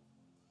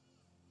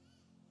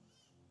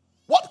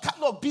 What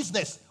kind of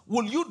business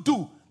will you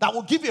do that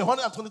will give you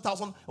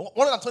 120,000,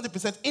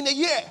 120% in a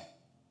year?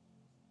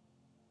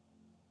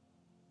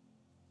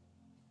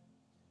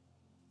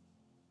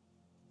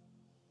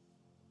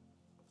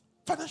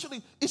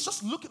 Financially, it's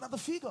just looking at the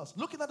figures.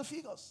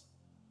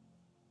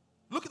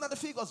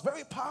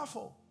 Very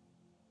powerful.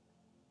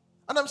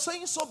 And I'm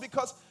saying so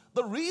because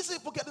the reason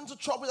people get into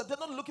trouble is that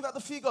they're not looking at the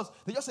figures.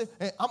 They just say,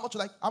 hey, how much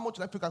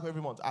should I pick up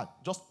every month?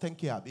 Just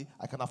 10K, Abby.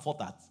 I can afford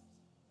that.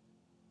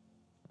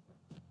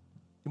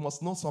 You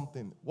must know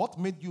something. What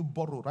made you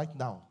borrow right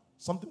now?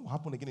 Something will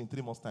happen again in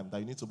 3 months' time that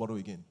you need to borrow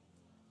again.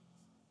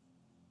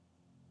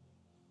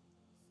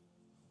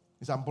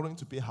 He said, I'm borrowing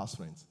to pay house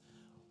rent.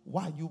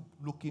 Why are you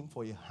looking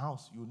for a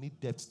house you need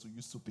debts to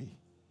use to pay?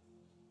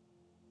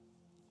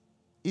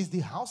 Is the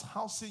house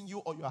housing you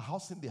or you are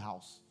housing the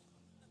house?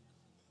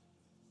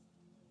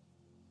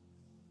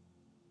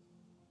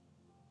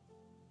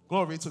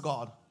 Glory to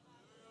God.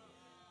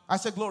 I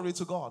said glory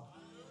to God.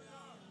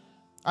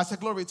 I said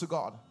glory to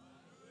God.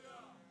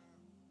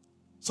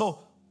 So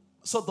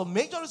the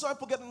major reason why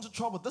people get into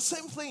trouble, the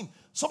same thing.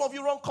 Some of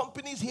you run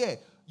companies here.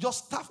 Your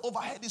staff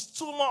overhead is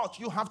too much.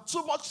 You have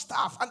too much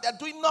staff and they're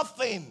doing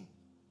nothing.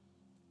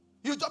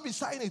 You just be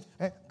signing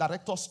it.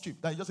 Director's trip.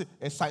 Then you just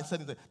say,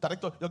 sign it.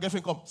 Director, your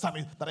girlfriend come. Sign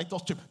it.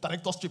 Director's trip.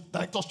 Director's trip.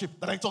 Director's trip.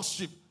 Director's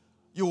trip.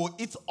 You will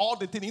eat all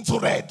the thing into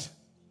red.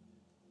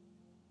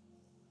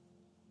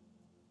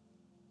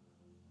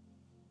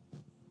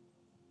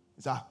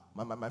 He said,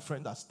 my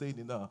friend that's staying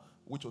in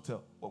which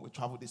hotel? When we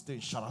travel, they stay in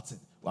Sheraton.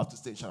 We have to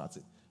stay in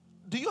Sheraton.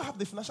 Do you have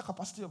the financial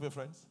capacity of your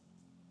friends?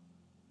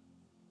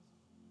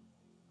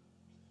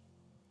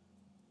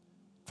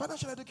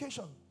 Financial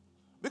education.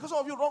 Because some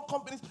of you run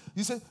companies,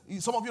 you say,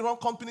 some of you run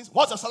companies,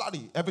 what's your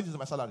salary? Everything is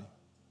my salary.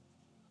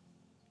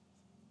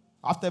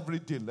 After every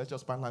deal, let's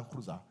just buy Land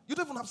Cruiser. You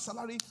don't even have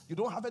salary, you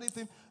don't have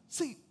anything.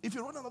 See, if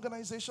you run an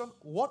organization,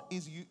 what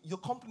is you? Your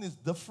company is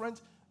different,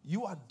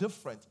 you are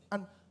different,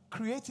 and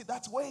create it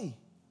that way.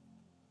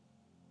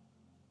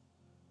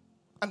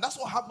 And that's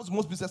what happens to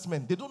most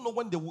businessmen. They don't know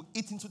when they will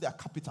eat into their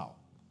capital.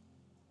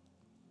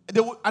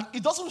 And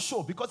it doesn't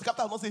show because the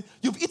capital will not say,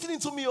 you've eaten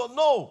into me or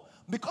no.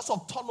 Because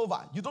of turnover,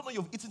 you don't know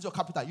you've eaten your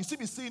capital. You still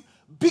be seeing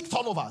big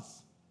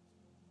turnovers.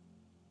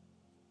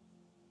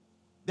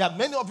 There are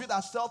many of you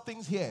that sell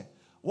things here.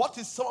 What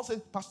is someone say,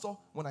 Pastor,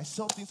 when I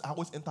sell things, I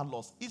always enter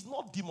loss. It's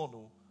not demon,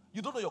 no.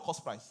 You don't know your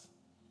cost price.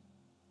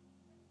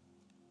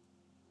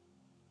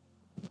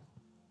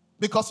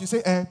 Because you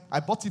say, I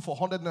bought it for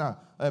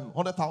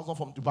 100,000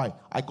 from Dubai.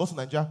 I got to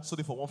Nigeria, sold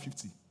it for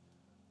 150.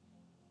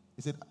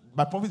 He said,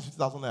 my profit is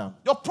 50,000 naira.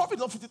 Your profit is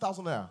not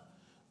 50,000 naira.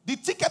 The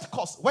ticket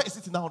cost, where is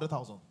it in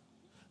 100,000?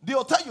 The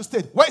hotel you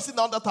stayed, where is it in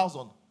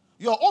 100,000?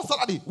 Your own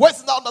salary, where is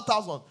it in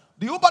 100,000?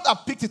 The Uber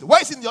that picked it,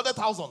 where is it in the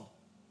 100,000?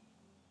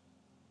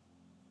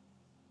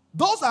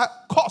 Those are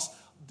costs.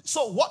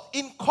 So what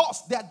in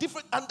cost, they are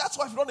different. And that's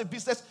why if you run a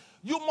business,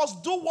 you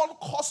must do one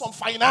course on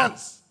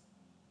finance.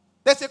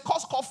 There's a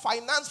course called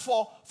finance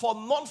for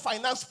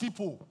non-finance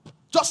people.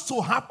 Just to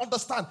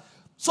understand.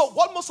 So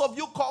what most of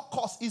you call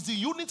cost is the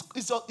unit,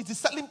 is the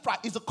selling price,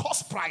 is the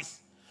cost price.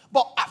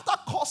 But after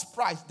cost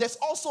price, there's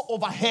also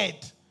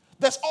overhead.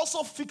 There's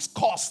also fixed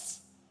costs.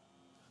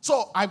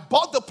 So I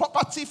bought the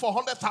property for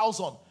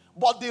 100,000,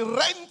 but the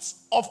rent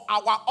of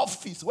our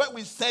office, where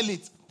we sell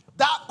it,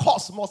 that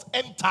cost must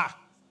enter.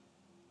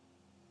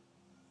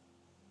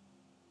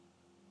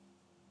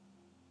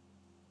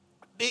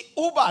 The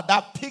Uber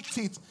that picked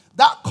it,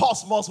 that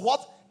cost must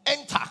what?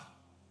 Enter.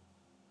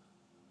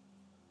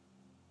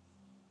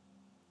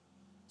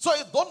 So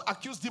don't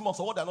accuse demons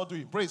of what they're not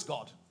doing. Praise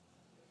God.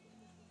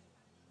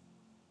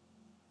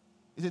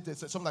 Is it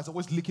something that's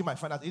always leaking my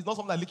finance? It's not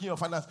something that's leaking your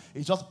finance.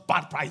 It's just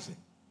bad pricing.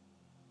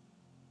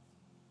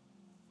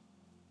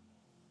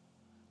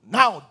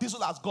 Now,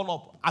 diesel has gone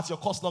up as your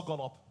cost not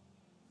gone up.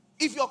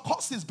 If your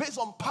cost is based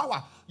on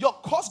power, your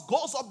cost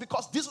goes up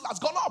because diesel has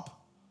gone up.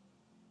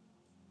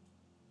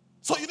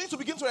 So you need to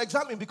begin to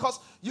examine because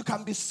you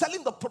can be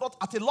selling the product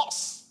at a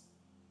loss.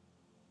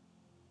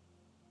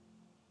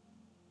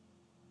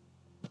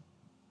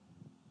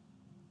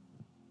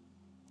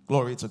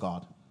 Glory to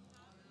God.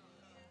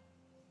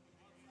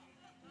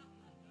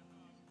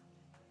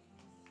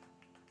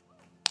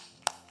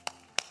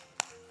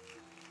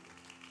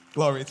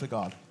 Glory to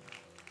God.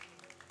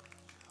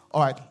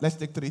 All right, let's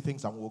take 3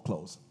 things and we'll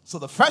close. So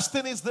the first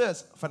thing is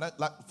this,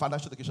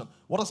 financial education.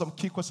 What are some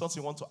key questions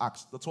you want to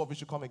ask? The 2 of you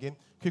should come again.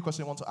 Key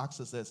question you want to ask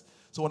is this.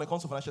 So when it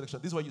comes to financial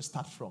education, this is where you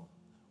start from.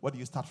 Where do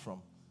you start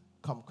from?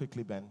 Come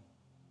quickly, Ben.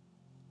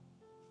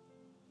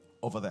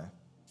 Over there.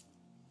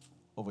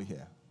 Over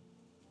here.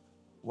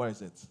 Where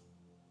is it?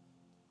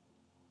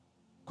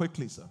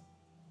 Quickly, sir.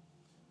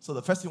 So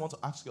the first thing you want to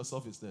ask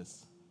yourself is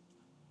this.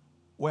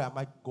 Where am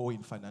I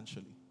going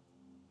financially?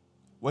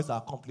 Where's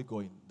our company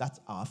going? That's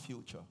our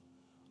future.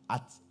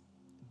 At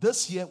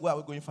this year, where are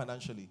we going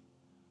financially?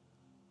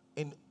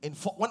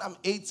 When I'm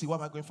 80, where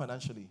am I going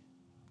financially?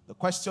 The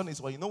question is,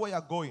 well, you know where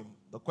you're going.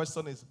 The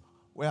question is,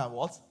 where am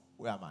what?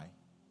 Where am I?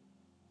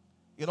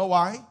 You know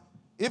why?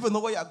 Even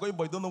know where you're going,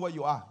 but you don't know where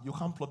you are, you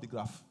can't plot the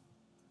graph.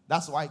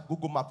 That's why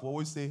Google Maps will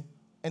always say,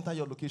 enter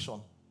your location.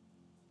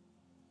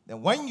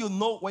 Then when you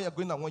know where you're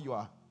going and where you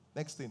are,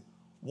 next thing,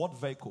 what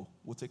vehicle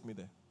will take me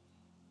there?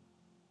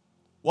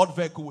 What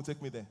vehicle will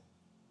take me there?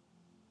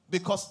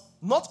 Because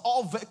not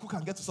all vehicle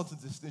can get to certain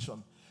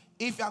destination.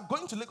 If you are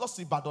going to Lagos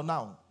to Ibadan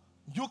now,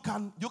 you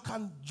can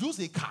use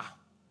a car,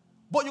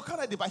 but you can't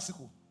ride a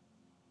bicycle.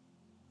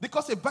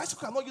 Because a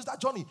bicycle cannot use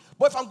that journey.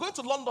 But if I'm going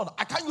to London,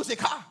 I can't use a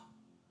car.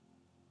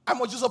 I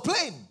must use a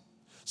plane.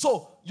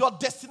 So your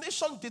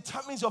destination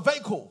determines your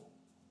vehicle.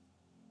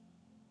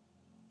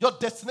 Your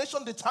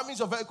destination determines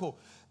your vehicle.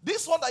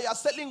 This one that you are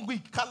selling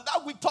wig, can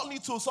that wig turn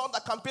into someone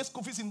that can pay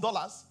school fees in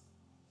dollars?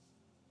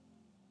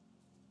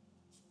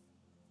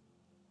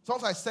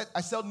 Sometimes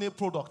I sell nail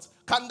products.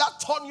 Can that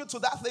turn you to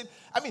that thing?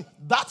 I mean,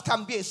 that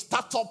can be a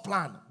startup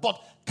plan.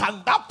 But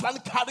can that plan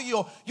carry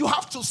you? You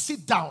have to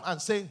sit down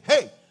and say,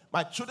 hey,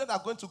 my children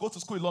are going to go to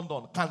school in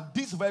London. Can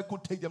this vehicle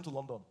take them to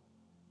London?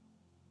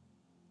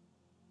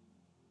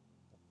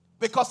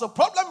 Because the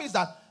problem is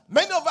that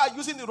many of us are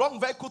using the wrong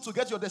vehicle to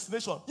get your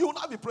destination. You will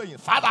not be praying,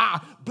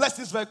 Father, bless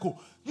this vehicle.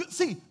 You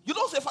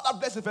don't say, Father,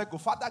 bless the vehicle.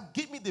 Father,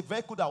 give me the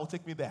vehicle that will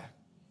take me there.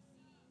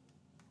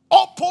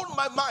 Open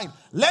my mind.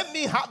 Let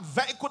me have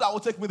vehicle that will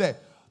take me there.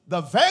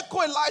 The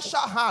vehicle Elisha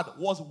had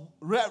was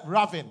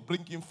raven,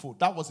 bringing food.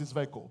 That was his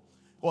vehicle.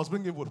 He was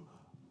bringing food.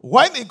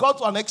 When he got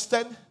to an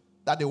extent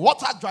that the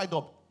water dried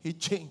up, he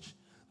changed.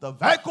 The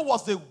vehicle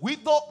was the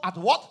widow at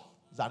what?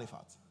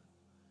 Zarephath.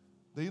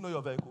 Do you know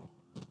your vehicle?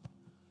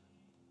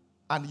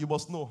 And you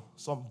must know,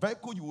 some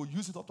vehicle you will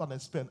use it up to an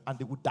extent and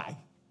they will die.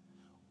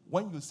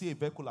 When you see a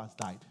vehicle has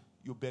died,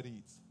 you bury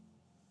it.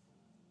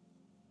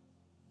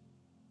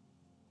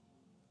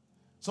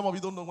 Some of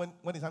you don't know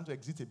when it's time to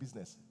exit a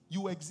business.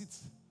 You exit.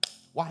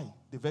 Why?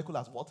 The vehicle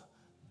has what?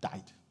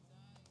 Died.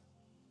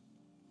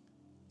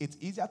 It's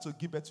easier to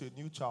give birth to a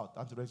new child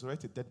than to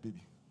resurrect a dead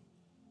baby.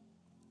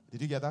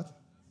 Did you get that?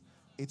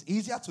 It's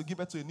easier to give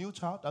birth to a new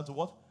child than to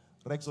what?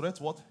 Resurrect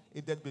what?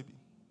 A dead baby.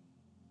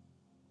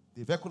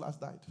 The vehicle has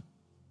died.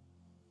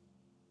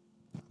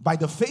 By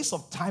the face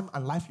of time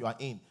and life you are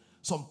in,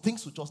 some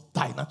things will just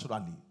die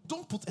naturally.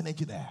 Don't put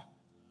energy there.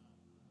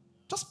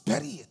 Just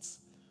bury it.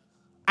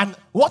 And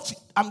what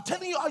I'm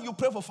telling you how you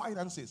pray for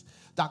finances,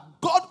 that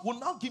God will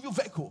now give you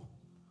vehicle.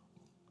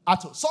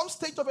 At some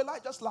stage of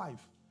Elijah's life,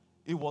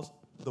 it was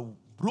the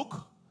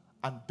brook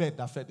and bed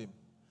that fed him.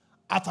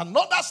 At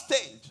another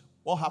stage,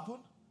 what happened?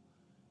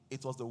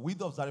 It was the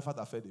widow of Zarephath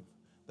that fed him.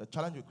 The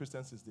challenge with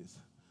Christians is this.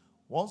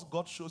 Once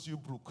God shows you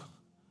brook,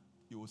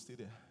 you will stay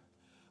there.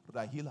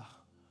 Rahila,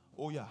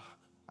 oh yeah.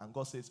 And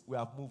God says, we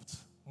have moved.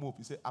 Move.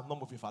 You say, I'm not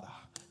moving, Father.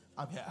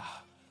 I'm here.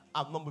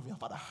 I'm not moving,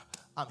 Father.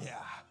 I'm here.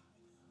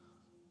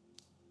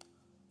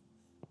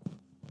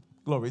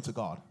 Glory to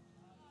God.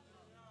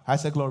 I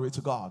say glory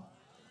to God.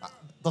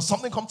 Does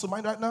something come to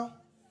mind right now?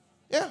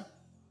 Yeah.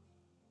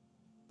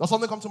 Does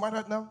something come to mind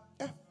right now?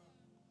 Yeah.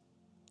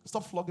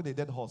 Stop flogging a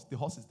dead horse. The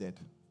horse is dead.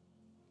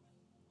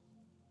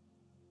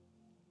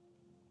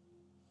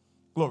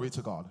 Glory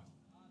to God.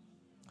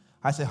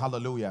 I say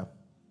hallelujah.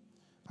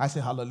 I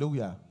say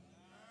hallelujah.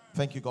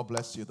 Thank you. God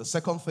bless you. The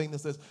second thing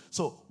is this.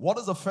 So, what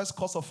is the first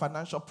cause of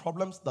financial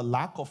problems? The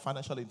lack of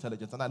financial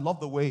intelligence. And I love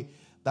the way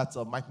that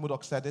Mike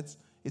Murdoch said it.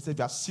 He said, if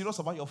you are serious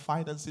about your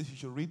finances, you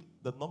should read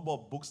the number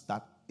of books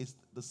that is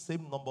the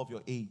same number of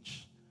your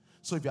age.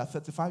 So, if you are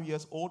 35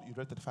 years old, you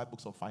read 35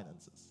 books on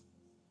finances.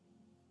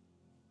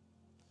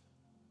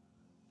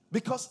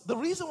 Because the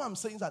reason why I'm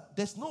saying that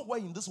there's no way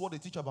in this world they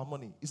teach about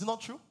money. Is it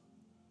not true?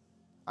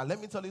 And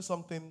let me tell you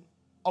something.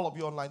 All of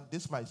you online,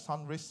 this might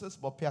sound racist,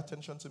 but pay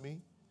attention to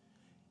me.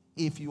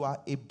 If you are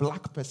a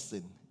black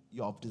person,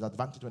 you're of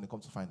disadvantage when it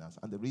comes to finance.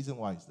 And the reason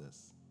why is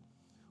this.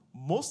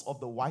 Most of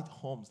the white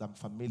homes I'm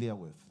familiar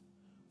with,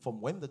 from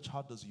when the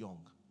child is young,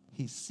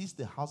 he sees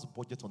the house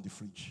budget on the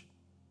fridge.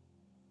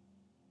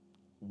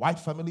 White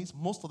families,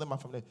 most of them are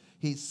familiar.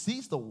 He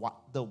sees the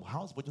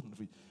house budget on the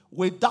fridge.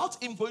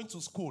 Without him going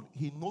to school,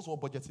 he knows what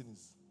budgeting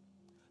is.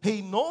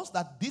 He knows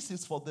that this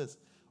is for this.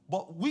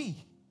 But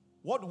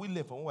what do we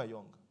live when we're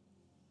young?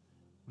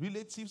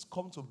 Relatives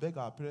come to beg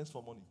our parents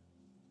for money.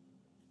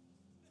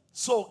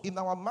 So in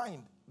our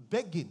mind,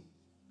 begging,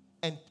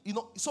 and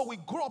so we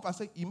grow up and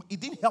say, it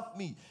didn't help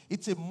me.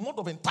 It's a mode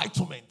of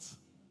entitlement.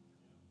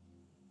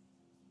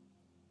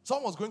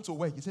 Someone was going to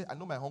work. He said, I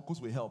know my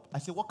uncles will help. I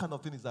said, what kind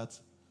of thing is that?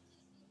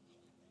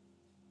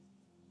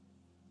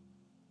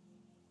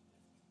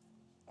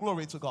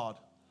 Glory to God.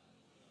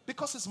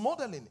 Because it's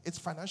modeling. It's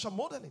financial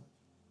modeling.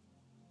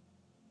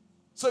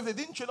 So if they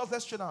didn't train us,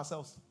 let's train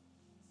ourselves.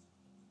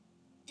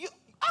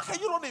 How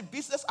can you run a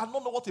business and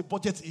not know what a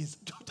budget is?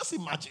 Just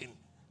imagine.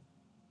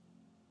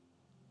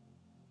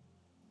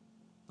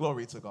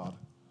 Glory to God.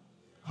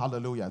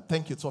 Hallelujah.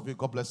 Thank you, two of you.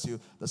 God bless you.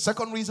 The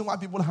second reason why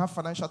people have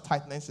financial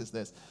tightness is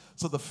this.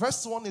 So the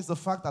first one is the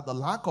fact that the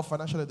lack of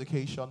financial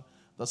education.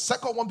 The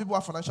second one people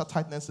have financial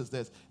tightness is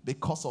this.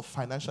 Because of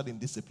financial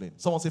indiscipline.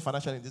 Someone say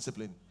financial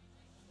indiscipline.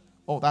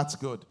 Oh, that's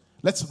good.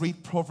 Let's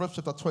read Proverbs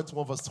chapter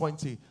 21 verse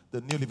 20, the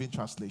New Living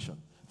Translation.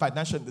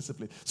 Financial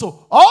indiscipline.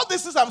 So all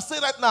this is I'm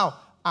saying right now,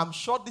 I'm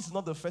sure this is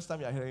not the first time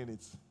you're hearing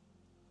it.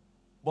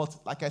 But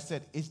like I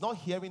said, it's not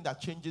hearing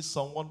that changes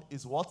someone,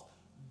 it's what?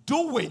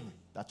 Doing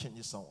that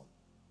changes someone.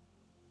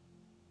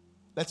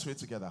 Let's read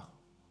together.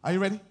 Are you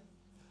ready?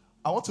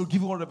 I want to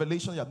give you one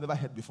revelation you have never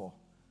heard before.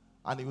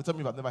 And you will tell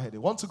me if I've never heard it.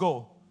 Want to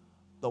go?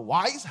 The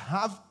wise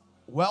have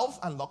wealth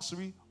and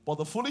luxury, but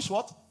the foolish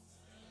what?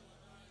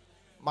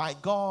 My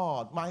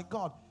God, my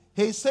God.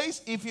 He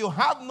says, if you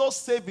have no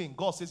saving,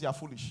 God says you are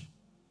foolish.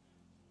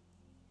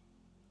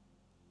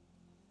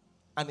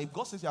 And if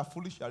God says you are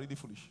foolish, you are really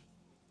foolish.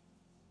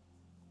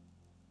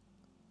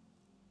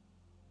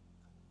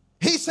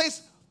 He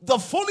says, the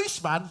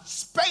foolish man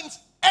spends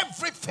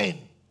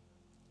everything.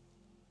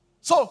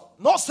 So,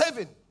 no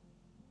saving.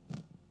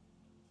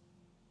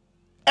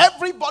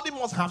 Everybody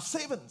must have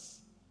savings.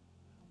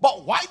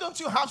 But why don't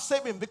you have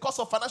savings? Because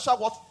of financial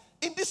what?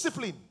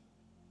 Indiscipline.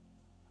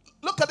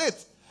 Look at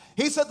it.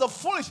 He said the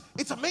foolish.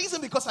 It's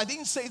amazing because I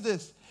didn't say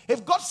this.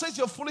 If God says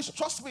you're foolish,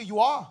 trust me, you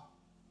are.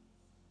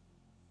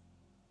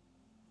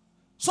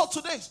 So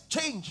today,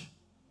 change.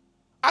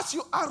 As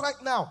you are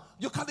right now,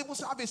 you can't even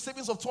have a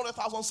savings of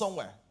 200,000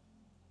 somewhere.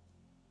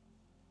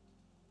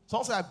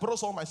 Someone say, I borrow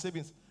some of my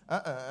savings.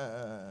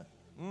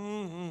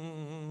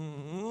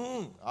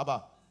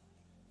 Abba.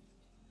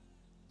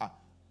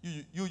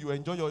 You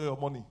enjoy your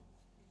money.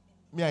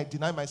 Me, I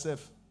deny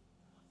myself.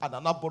 And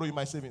I'm not borrowing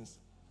my savings.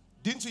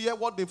 Didn't you hear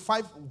what the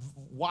 5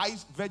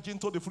 wise virgins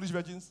told the foolish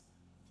virgins?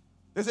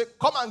 They said,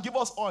 come and give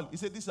us oil. He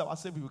said, this is our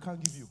savings. We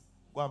can't give you.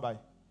 Go and buy.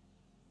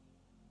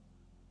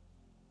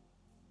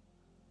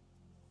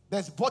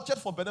 There's budget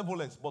for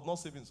benevolence, but not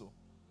savings. So.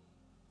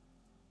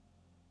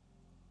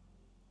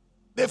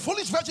 The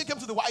foolish virgin came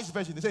to the wise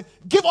virgin. They said,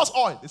 give us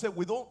oil. They said,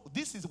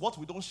 this is what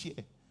we don't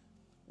share.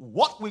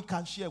 What we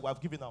can share, we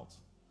have given out.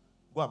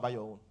 Go and buy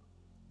your own.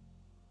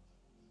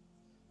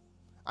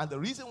 And the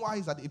reason why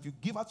is that if you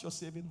give out your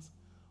savings,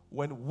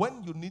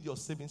 when you need your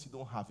savings, you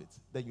don't have it.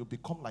 Then you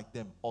become like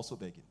them, also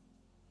begging.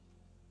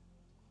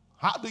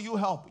 How do you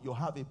help? You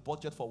have a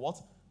budget for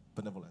what?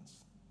 Benevolence.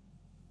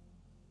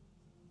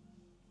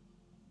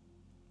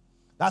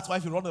 That's why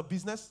if you run a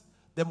business,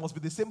 there must be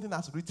the same thing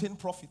as retained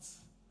profits.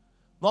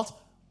 Not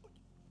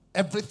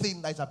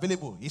everything that is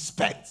available is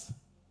spent.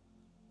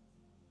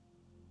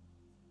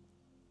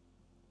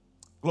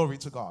 Glory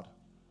to God.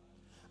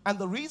 And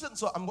the reason,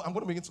 so I'm going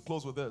to begin to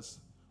close with this.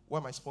 Where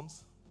are my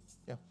spoons?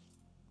 Yeah.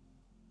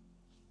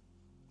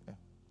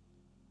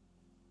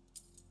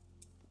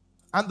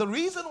 And the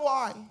reason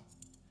why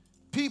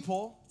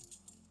people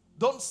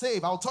don't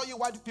save, I'll tell you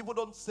why people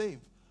don't save,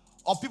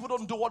 or people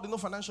don't do what they know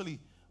financially,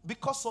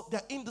 because of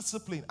their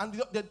indiscipline.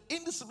 And they're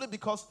indisciplined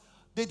because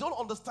they don't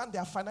understand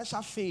their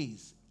financial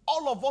phase.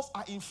 All of us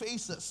are in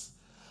phases.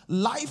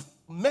 Life,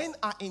 men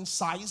are in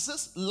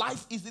sizes,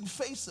 life is in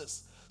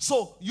phases.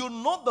 So you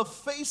know the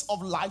phase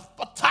of life,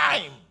 but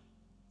time.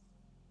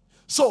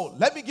 So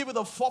let me give you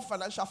the 4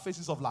 financial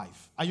phases of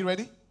life. Are you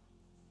ready?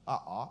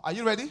 Are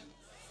you ready?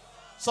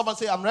 Someone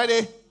say, I'm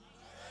ready.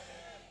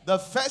 The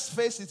first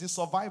phase is the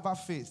survivor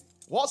phase.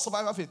 What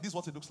survivor phase? This is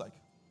what it looks like.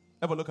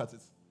 Have a look at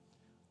it.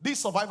 This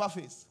survivor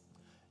phase.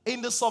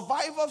 In the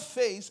survivor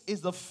phase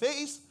is the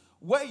phase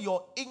where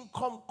your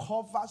income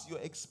covers your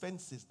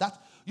expenses. That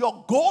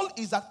your goal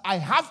is that I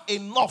have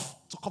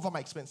enough to cover my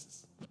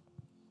expenses.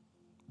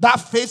 That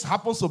phase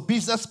happens to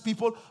business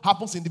people,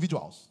 happens to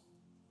individuals.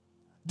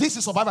 This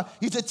is survivor.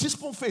 It's a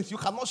teaspoon phase. You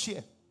cannot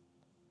share.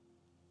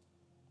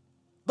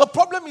 The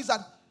problem is that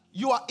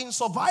you are in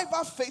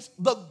survivor phase.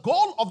 The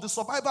goal of the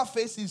survivor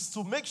phase is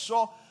to make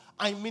sure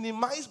I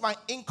minimize my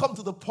income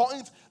to the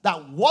point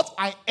that what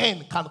I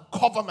earn can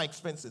cover my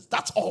expenses.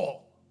 That's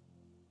all.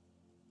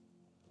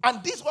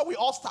 And this is where we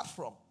all start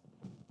from.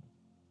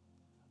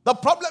 The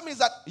problem is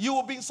that you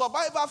will be in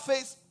survivor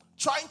phase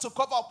trying to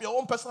cover up your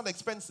own personal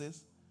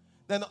expenses.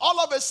 Then all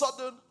of a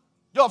sudden,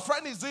 your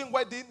friend is doing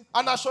wedding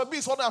and Ashobi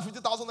is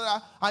 150,000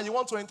 naira and you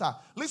want to enter.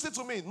 Listen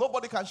to me.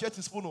 Nobody can share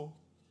teaspoon.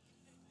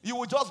 You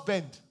will just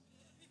bend.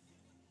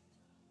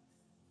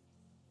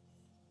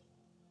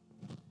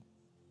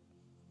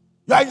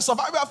 You are in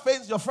survival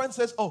phase. Your friend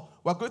says, "Oh,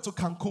 we're going to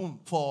Cancun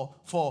for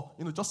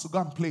just to go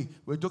and play.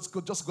 We'll just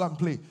go and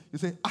play." You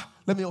say,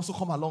 "Let me also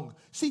come along."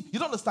 See, you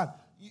don't understand.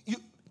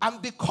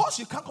 And because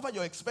you can't cover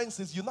your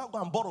expenses, you now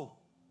go and borrow.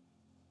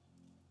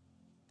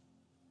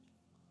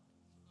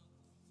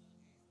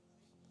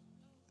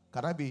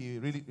 Can I be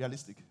really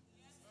realistic?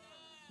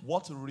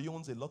 What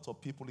ruins a lot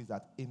of people is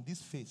that in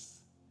this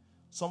phase,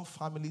 some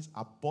families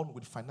are born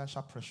with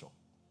financial pressure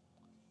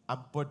and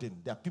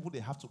burden. There are people they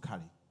have to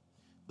carry.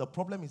 The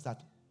problem is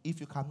that if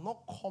you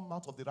cannot come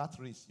out of the rat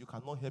race, you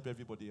cannot help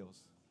everybody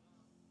else.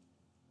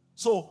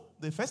 So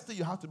the first thing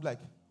you have to be like,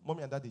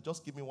 Mommy and Daddy,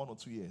 just give me 1 or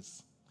 2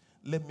 years.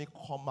 Let me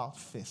come out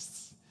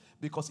first.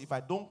 Because if I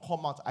don't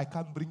come out, I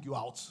can't bring you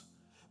out.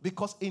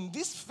 Because in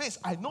this phase,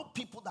 I know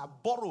people that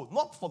borrow,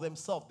 not for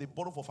themselves, they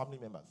borrow for family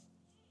members.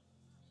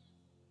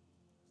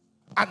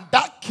 And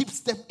that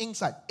keeps them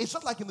inside. It's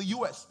not like in the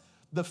US.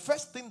 The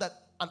first thing that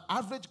an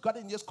average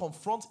Ghanaian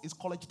confronts is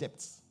college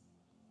debts.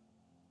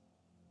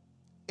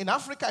 In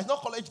Africa, it's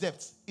not college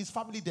debts, it's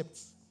family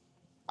debts.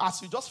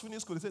 As you just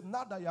finished school, they say,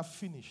 now that you are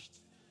finished,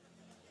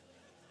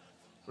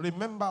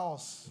 remember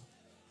us.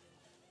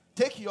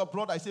 Take your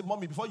brother. I say,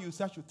 Mommy, before you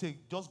say I should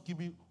take, just give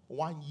me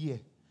 1 year.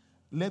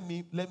 Let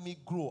me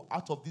grow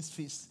out of this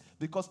phase.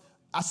 Because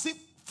as if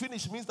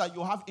finish means that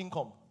you have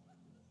income.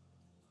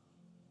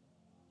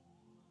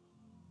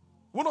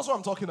 Who knows what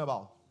I'm talking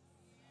about?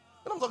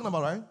 You know what I'm talking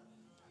about, right?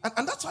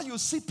 And that's why you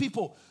see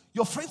people,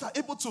 your friends are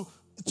able to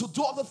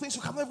do other things.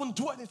 You cannot even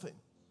do anything.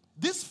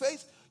 This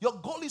phase, your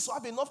goal is to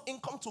have enough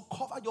income to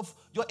cover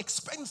your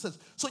expenses.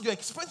 So your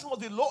expenses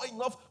must be low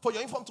enough for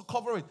your income to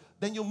cover it.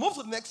 Then you move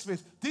to the next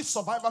phase, this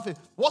survivor phase.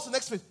 What's the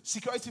next phase?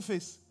 Security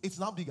phase. It's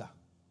now bigger.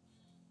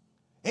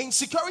 In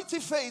security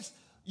phase,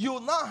 you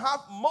now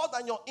have more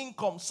than your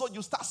income, so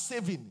you start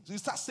saving.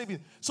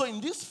 So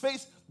in this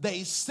phase, there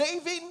is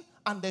saving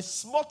and there's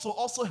small to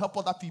also help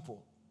other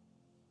people.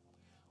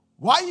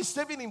 Why is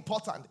saving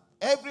important?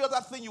 Every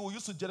other thing you will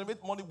use to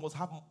generate money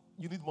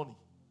you need money.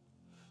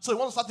 So you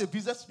want to start a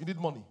business, you need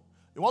money.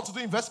 You want to do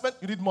investment,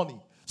 you need money.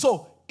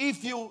 So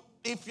if you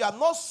are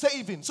not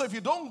saving, so if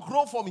you don't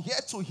grow from here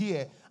to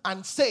here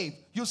and save,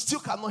 you still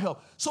cannot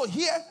help. So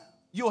here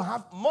you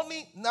have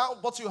money now,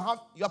 but you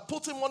are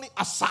putting money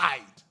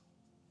aside.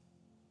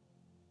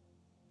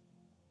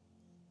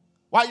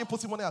 Why are you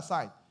putting money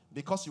aside?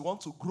 Because you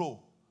want to grow.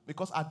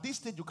 Because at this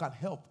stage you can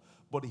help,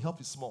 but the help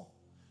is small.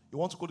 You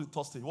want to go to the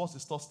third stage. What's the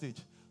third stage?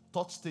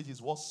 Third stage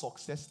is what?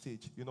 Success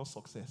stage. You know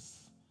success.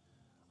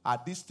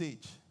 At this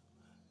stage,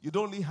 you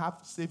don't only have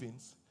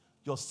savings.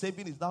 Your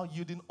saving is now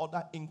yielding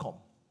other income.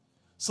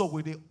 So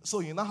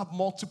you now have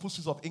multiple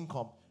sources of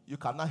income. You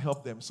cannot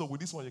help them. So with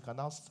this one, you can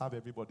now serve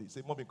everybody.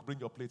 Say, Mommy, bring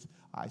your plate.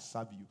 I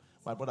serve you.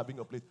 My brother, bring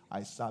your plate.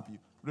 I serve you.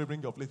 Ray,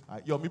 bring your plate.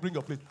 Yomi, bring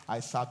your plate. I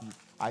serve you.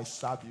 I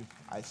serve you.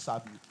 I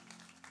serve you.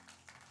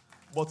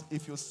 But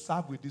if you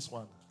serve with this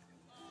one,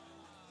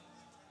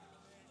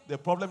 the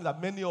problem is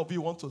that many of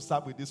you want to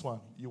serve with this one.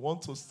 You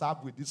want to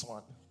serve with this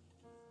one.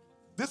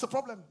 This is the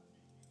problem.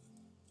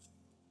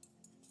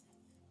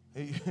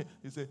 He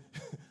say,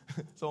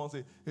 someone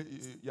say, hey,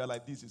 you're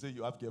like this. You say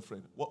you have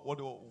girlfriend.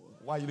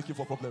 Why are you looking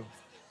for problem?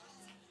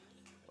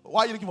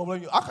 Why are you looking for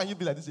problem? How can you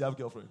be like this? You have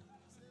girlfriend.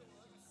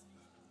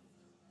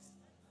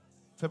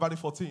 February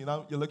 14,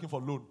 now you're looking for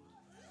loan.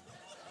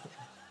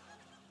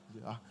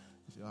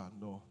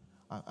 No.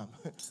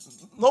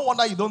 No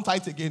wonder you don't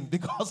tithe again,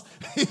 because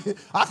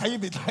how can you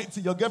be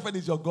tithing? Your girlfriend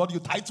is your God, you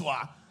tithe to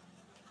her.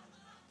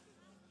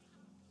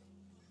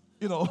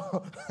 You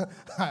know,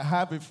 I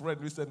have a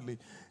friend recently.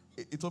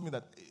 He told me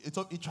that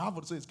he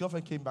traveled, so his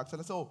girlfriend came back. So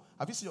I said, oh,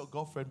 have you seen your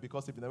girlfriend?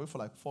 Because they've been away for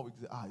like 4 weeks.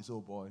 He said,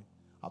 oh boy,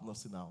 I've not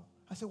seen her.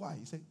 I said, why?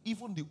 He said,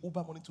 even the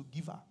Uber money to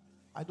give her,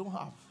 I don't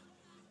have.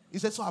 He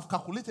said, so I've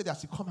calculated that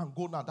she come and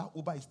go now. That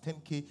Uber is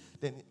 10K.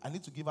 Then I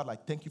need to give her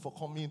like 10K for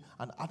coming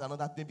and add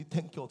another maybe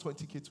 10K or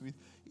 20K to it.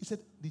 He said,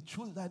 the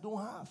truth is I don't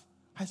have.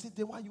 I said,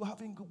 then why are you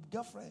having a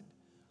girlfriend?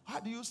 How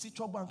do you see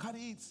trouble and carry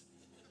it?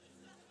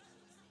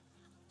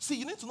 See,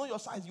 you need to know your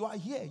size. You are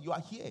here. You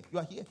are here. You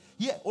are here.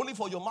 Here, only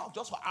for your mouth.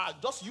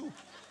 Just you.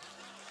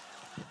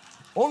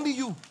 Only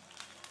you.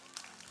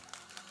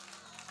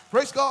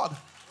 Praise God.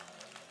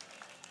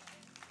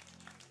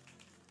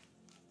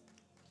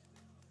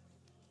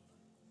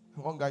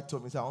 One guy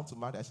told me, he said, I want to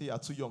marry. I said, you are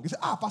too young. He said,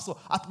 Pastor,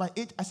 at my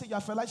age, I said, you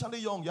are financially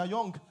young. You are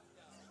young.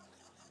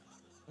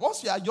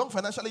 Once you are young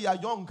financially, you are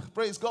young.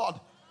 Praise God.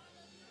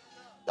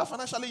 You are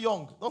financially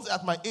young. Don't say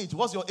at my age.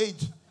 What's your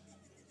age?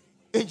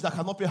 Age that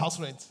cannot pay house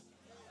rent.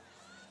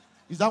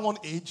 Is that one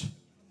age?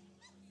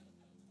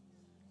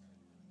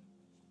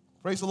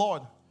 Praise the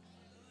Lord.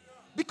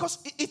 Because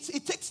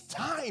it takes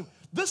time.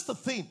 This is the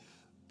thing.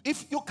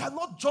 If you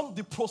cannot jump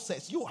the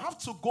process, you have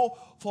to go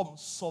from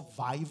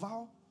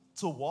survival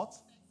to what?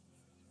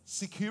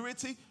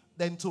 Security.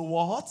 Then to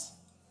what?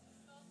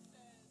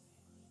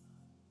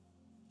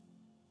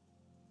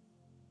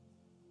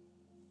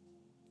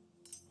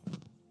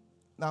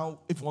 Now,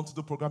 if you want to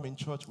do program in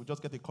church, we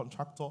just get a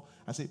contractor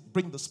and say,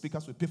 bring the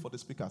speakers, we pay for the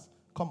speakers.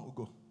 Come,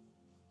 Ugo.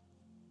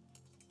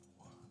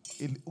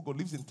 Ugo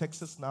lives in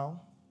Texas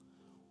now.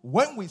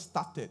 When we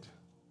started,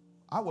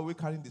 how were we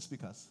carrying the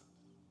speakers?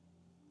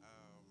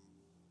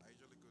 I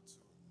usually go to.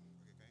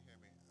 Okay, can you hear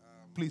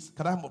me? Please,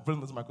 can I bring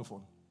this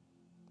microphone?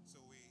 So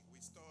we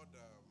stored the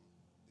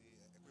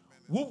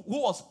equipment.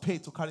 Who was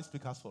paid to carry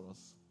speakers for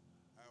us?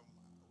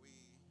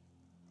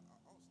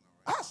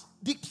 Us.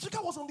 The speaker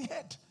was on the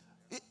head.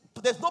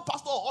 There's no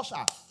pastor or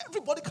usher.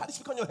 Everybody carry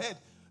speaker on your head.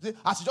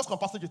 As you just come,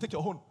 pastor, you take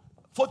your own.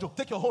 Fojo,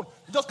 take your own.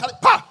 You just carry.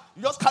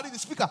 You just carry the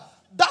speaker.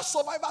 That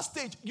survival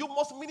stage, you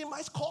must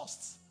minimize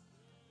costs.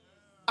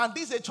 And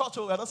this is a church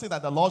where we're not saying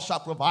that the Lord shall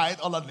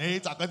provide all the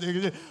needs.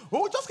 We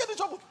will just get in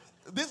trouble.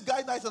 This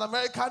guy now is an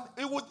American.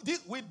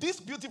 With this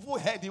beautiful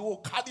head, he will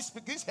carry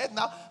speaker. His head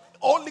now,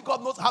 only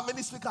God knows how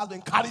many speakers have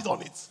been carried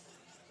on it.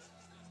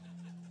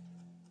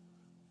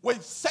 We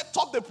set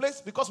up the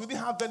place because we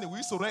didn't have any. We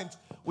used to rent.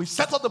 We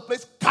set up the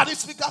place, carry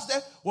speakers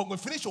there. When we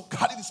finish, we'll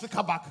carry the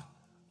speaker back.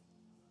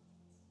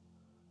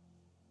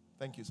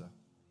 Thank you, sir.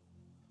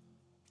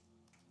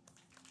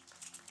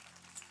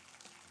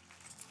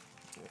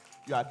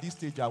 You are at this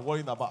stage, you are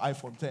worrying about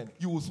iPhone 10.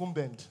 You will soon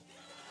bend.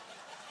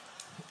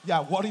 You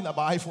are worrying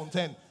about iPhone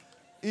 10.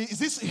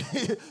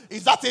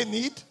 Is that a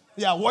need?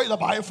 You are worried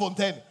about iPhone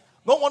 10.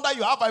 No wonder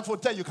you have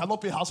iPhone 10, you cannot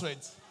pay house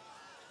rent.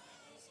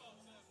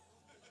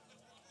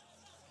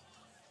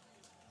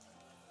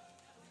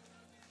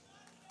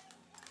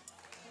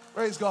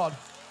 Praise God.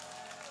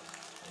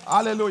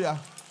 Hallelujah.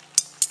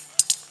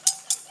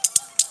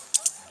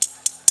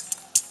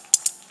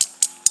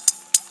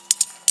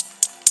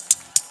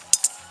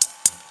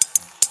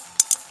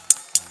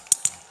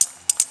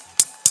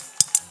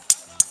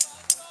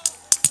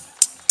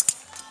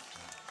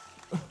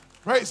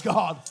 Praise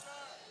God.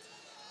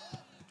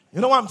 You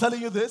know why I'm telling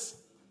you this?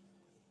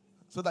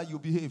 so that you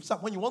behave. So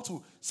when you want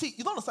to, see,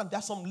 you don't understand, there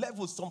are some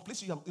levels, some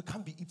places you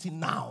can't be eating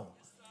now.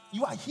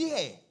 You are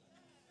here.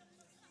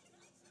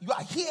 You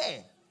are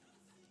here.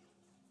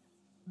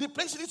 The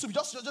place you need to be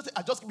just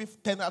give me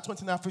 10 naira,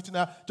 20 naira, 15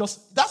 naira.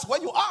 That's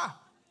where you are.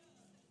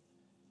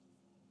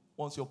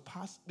 Once you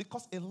pass,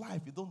 because in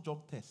life you don't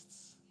jump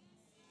tests.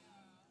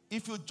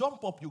 If you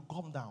jump up, you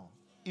come down.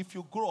 If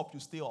you grow up, you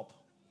stay up.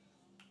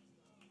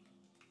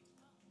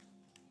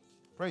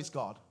 Praise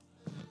God.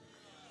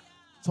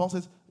 Someone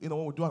says,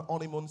 when we do an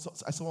honeymoon,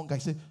 I saw one guy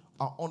say,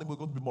 our honeymoon is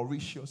going to be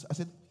Mauritius. I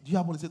said, do you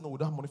have money? He said, no, we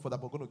don't have money for that,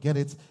 but we're going to get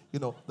it.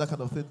 That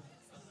kind of thing.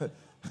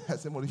 I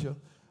said, Mauritius.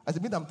 I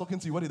said, I'm talking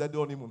to you. When did I do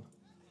honeymoon?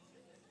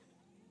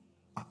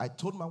 I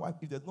told my wife,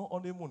 if there's no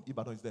honeymoon,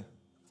 Ibadan is there.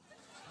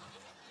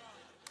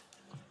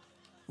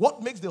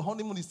 What makes the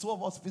honeymoon is two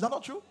of us. Is that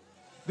not true?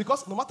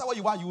 Because no matter where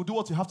you are, you will do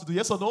what you have to do.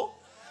 Yes or no?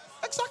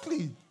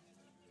 Exactly.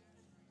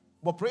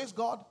 But praise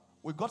God,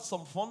 we got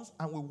some funds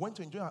and we went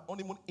to enjoy our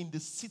honeymoon in the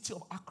city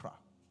of Accra.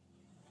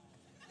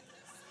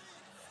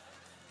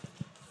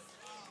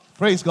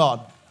 Praise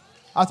God.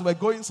 As we were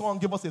going, someone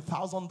gave us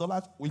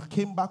 $1,000. We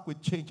came back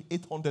with change,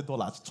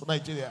 $800 to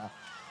Nigeria.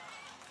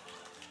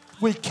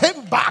 We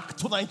came back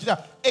to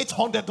Nigeria,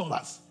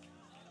 $800.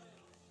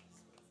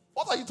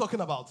 What are you talking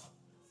about?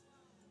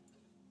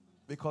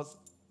 Because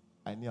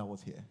I knew I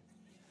was here.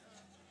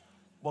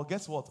 But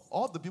guess what?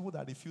 All the people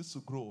that refuse to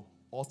grow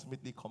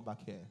ultimately come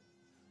back here.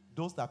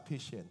 Those that are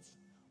patient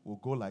will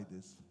go like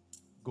this,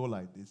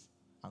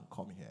 and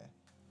come here.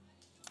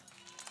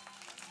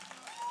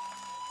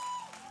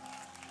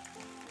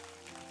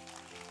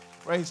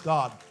 Praise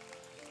God.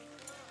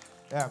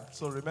 Yeah.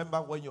 So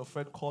remember when your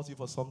friend calls you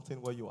for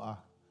something where you are.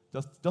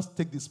 Just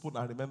take the spoon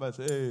and remember and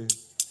say, hey.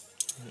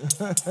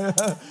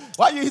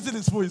 Why are you eating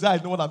the spoon? He said,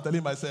 I know what I'm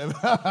telling myself.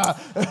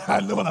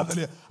 I know what I'm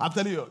telling you. I'm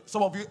telling you,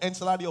 some of you earn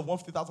salary of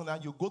 150,000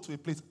 and you go to a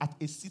place at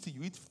a city,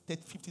 you eat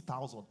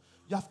 50,000.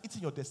 You have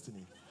eaten your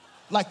destiny.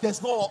 Like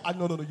there's no,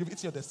 you've eaten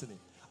your destiny.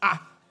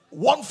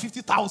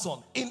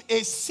 150,000 in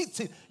a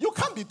city. You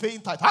can't be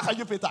paying tithe. How can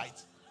you pay tithe?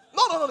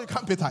 No, you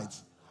can't pay tithe.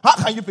 How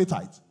can you pay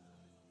tithe?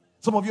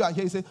 Some of you are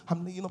here, you say,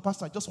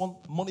 Pastor, I just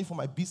want money for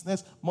my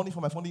business, money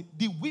for my family.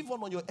 The weave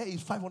on your hair is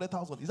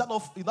 500,000. Is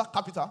that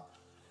capital?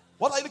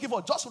 What are you looking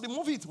for? Just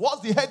remove it.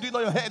 What's the head doing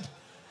on your head?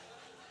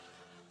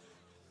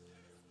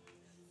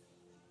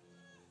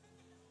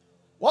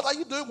 What are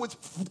you doing with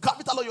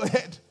capital on your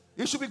head?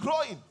 It should be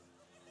growing.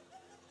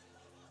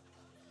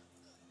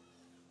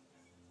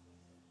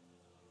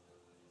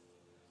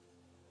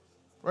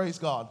 Praise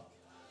God.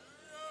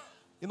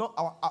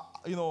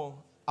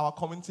 Our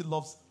community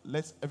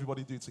lets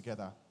everybody do it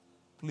together.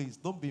 Please,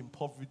 don't be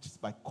impoverished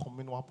by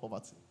communal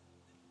poverty.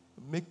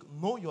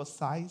 Know your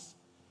size.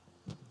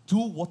 Do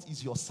what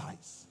is your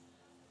size.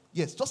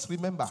 Yes, just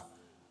remember,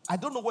 I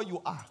don't know where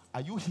you are.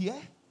 Are you here?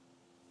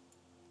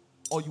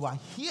 Or you are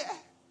here?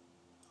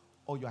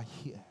 Or you are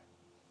here?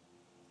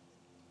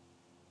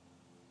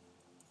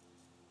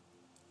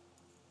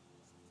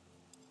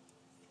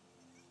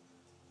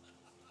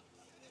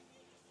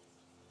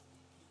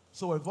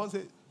 So when one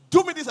says,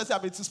 do me this, I say,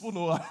 I'm a teaspoon,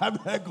 no, I'm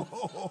a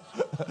go.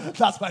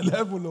 That's my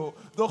level, no.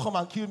 Don't come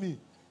and kill me.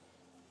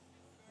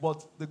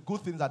 But the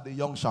good thing is that the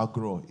young shall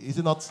grow. Is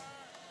it not?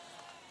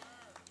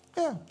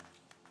 Yeah.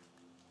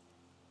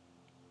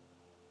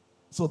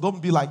 So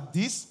don't be like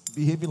this,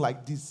 behaving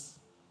like this.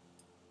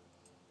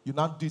 You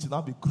not do it, you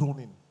not be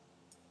groaning.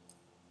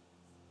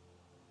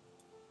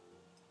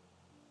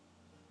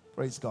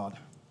 Praise God.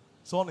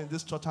 Someone in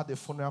this church had a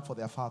funeral for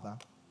their father.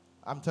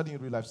 I'm telling you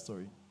a real life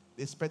story.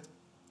 They spent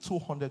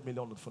 200 million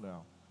on the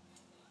funeral.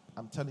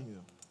 I'm telling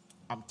you.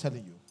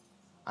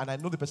 And I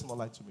know the person not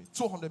lied to me.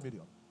 200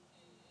 million.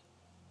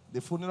 The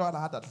funeral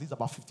had at least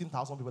about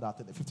 15,000 people that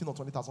attended. 15 or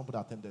 20,000 people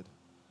that attended.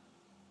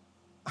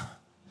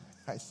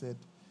 I said,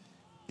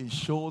 it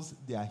shows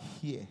they are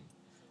here.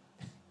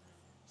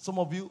 Some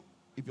of you,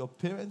 if your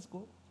parents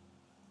go,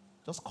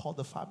 just call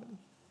the family.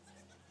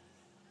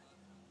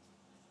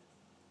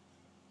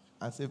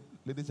 And say,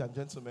 ladies and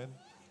gentlemen,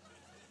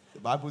 the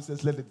Bible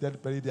says, let the dead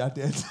bury their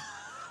dead.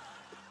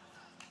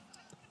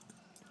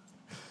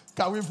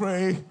 Can we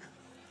pray?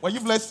 Were you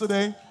blessed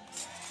today?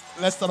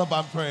 Let's stand up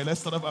and pray.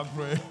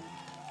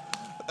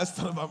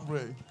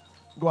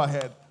 Go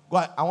ahead.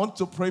 I want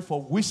to pray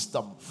for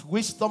wisdom.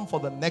 Wisdom for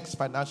the next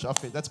financial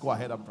phase. Let's go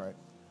ahead and pray.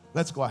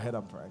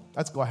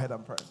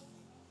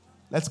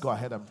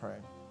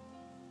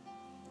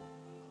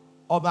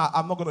 Oh, no,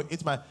 I'm not going to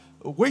eat my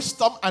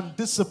wisdom and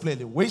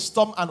discipline.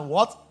 Wisdom and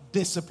what?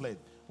 Discipline.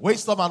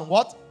 Wisdom and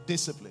what?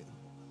 Discipline.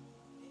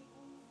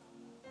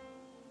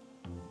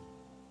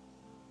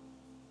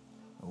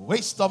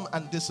 Wisdom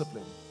and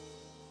discipline.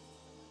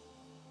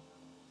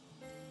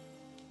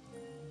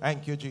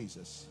 Thank you,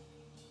 Jesus.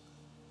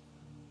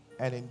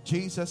 And in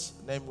Jesus'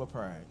 name we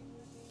pray.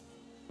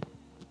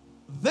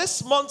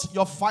 This month,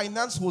 your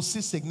finance will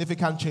see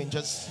significant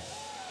changes.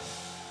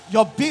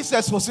 Your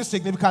business will see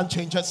significant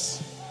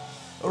changes.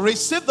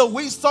 Receive the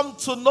wisdom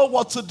to know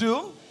what to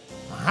do,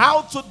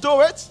 how to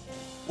do it,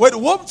 with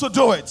whom to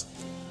do it.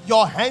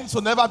 Your hands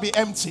will never be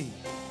empty.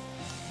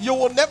 You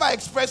will never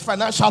experience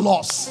financial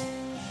loss.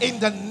 In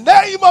the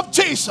name of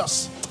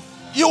Jesus,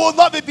 you will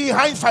not be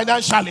behind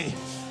financially.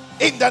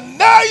 In the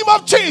name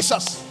of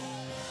Jesus.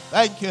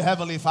 Thank you,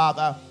 Heavenly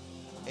Father.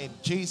 In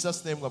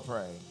Jesus' name we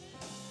pray.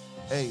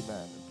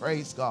 Amen.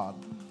 Praise God.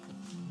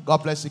 God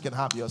bless you. You can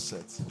have your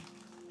seat.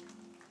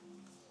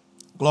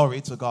 Glory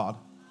to God.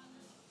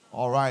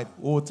 All right.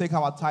 We will take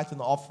our tithe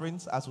and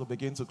offerings as we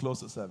begin to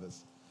close the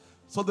service.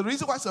 So the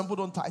reason why some people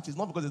don't tithe is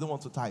not because they don't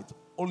want to tithe.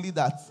 Only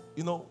that,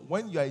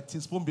 when you are a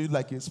teaspoon built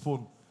like a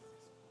spoon,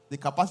 the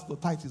capacity to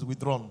tithe is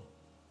withdrawn.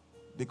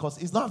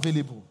 Because it's not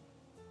available.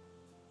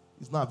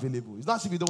 It's not available. It's not as if you don't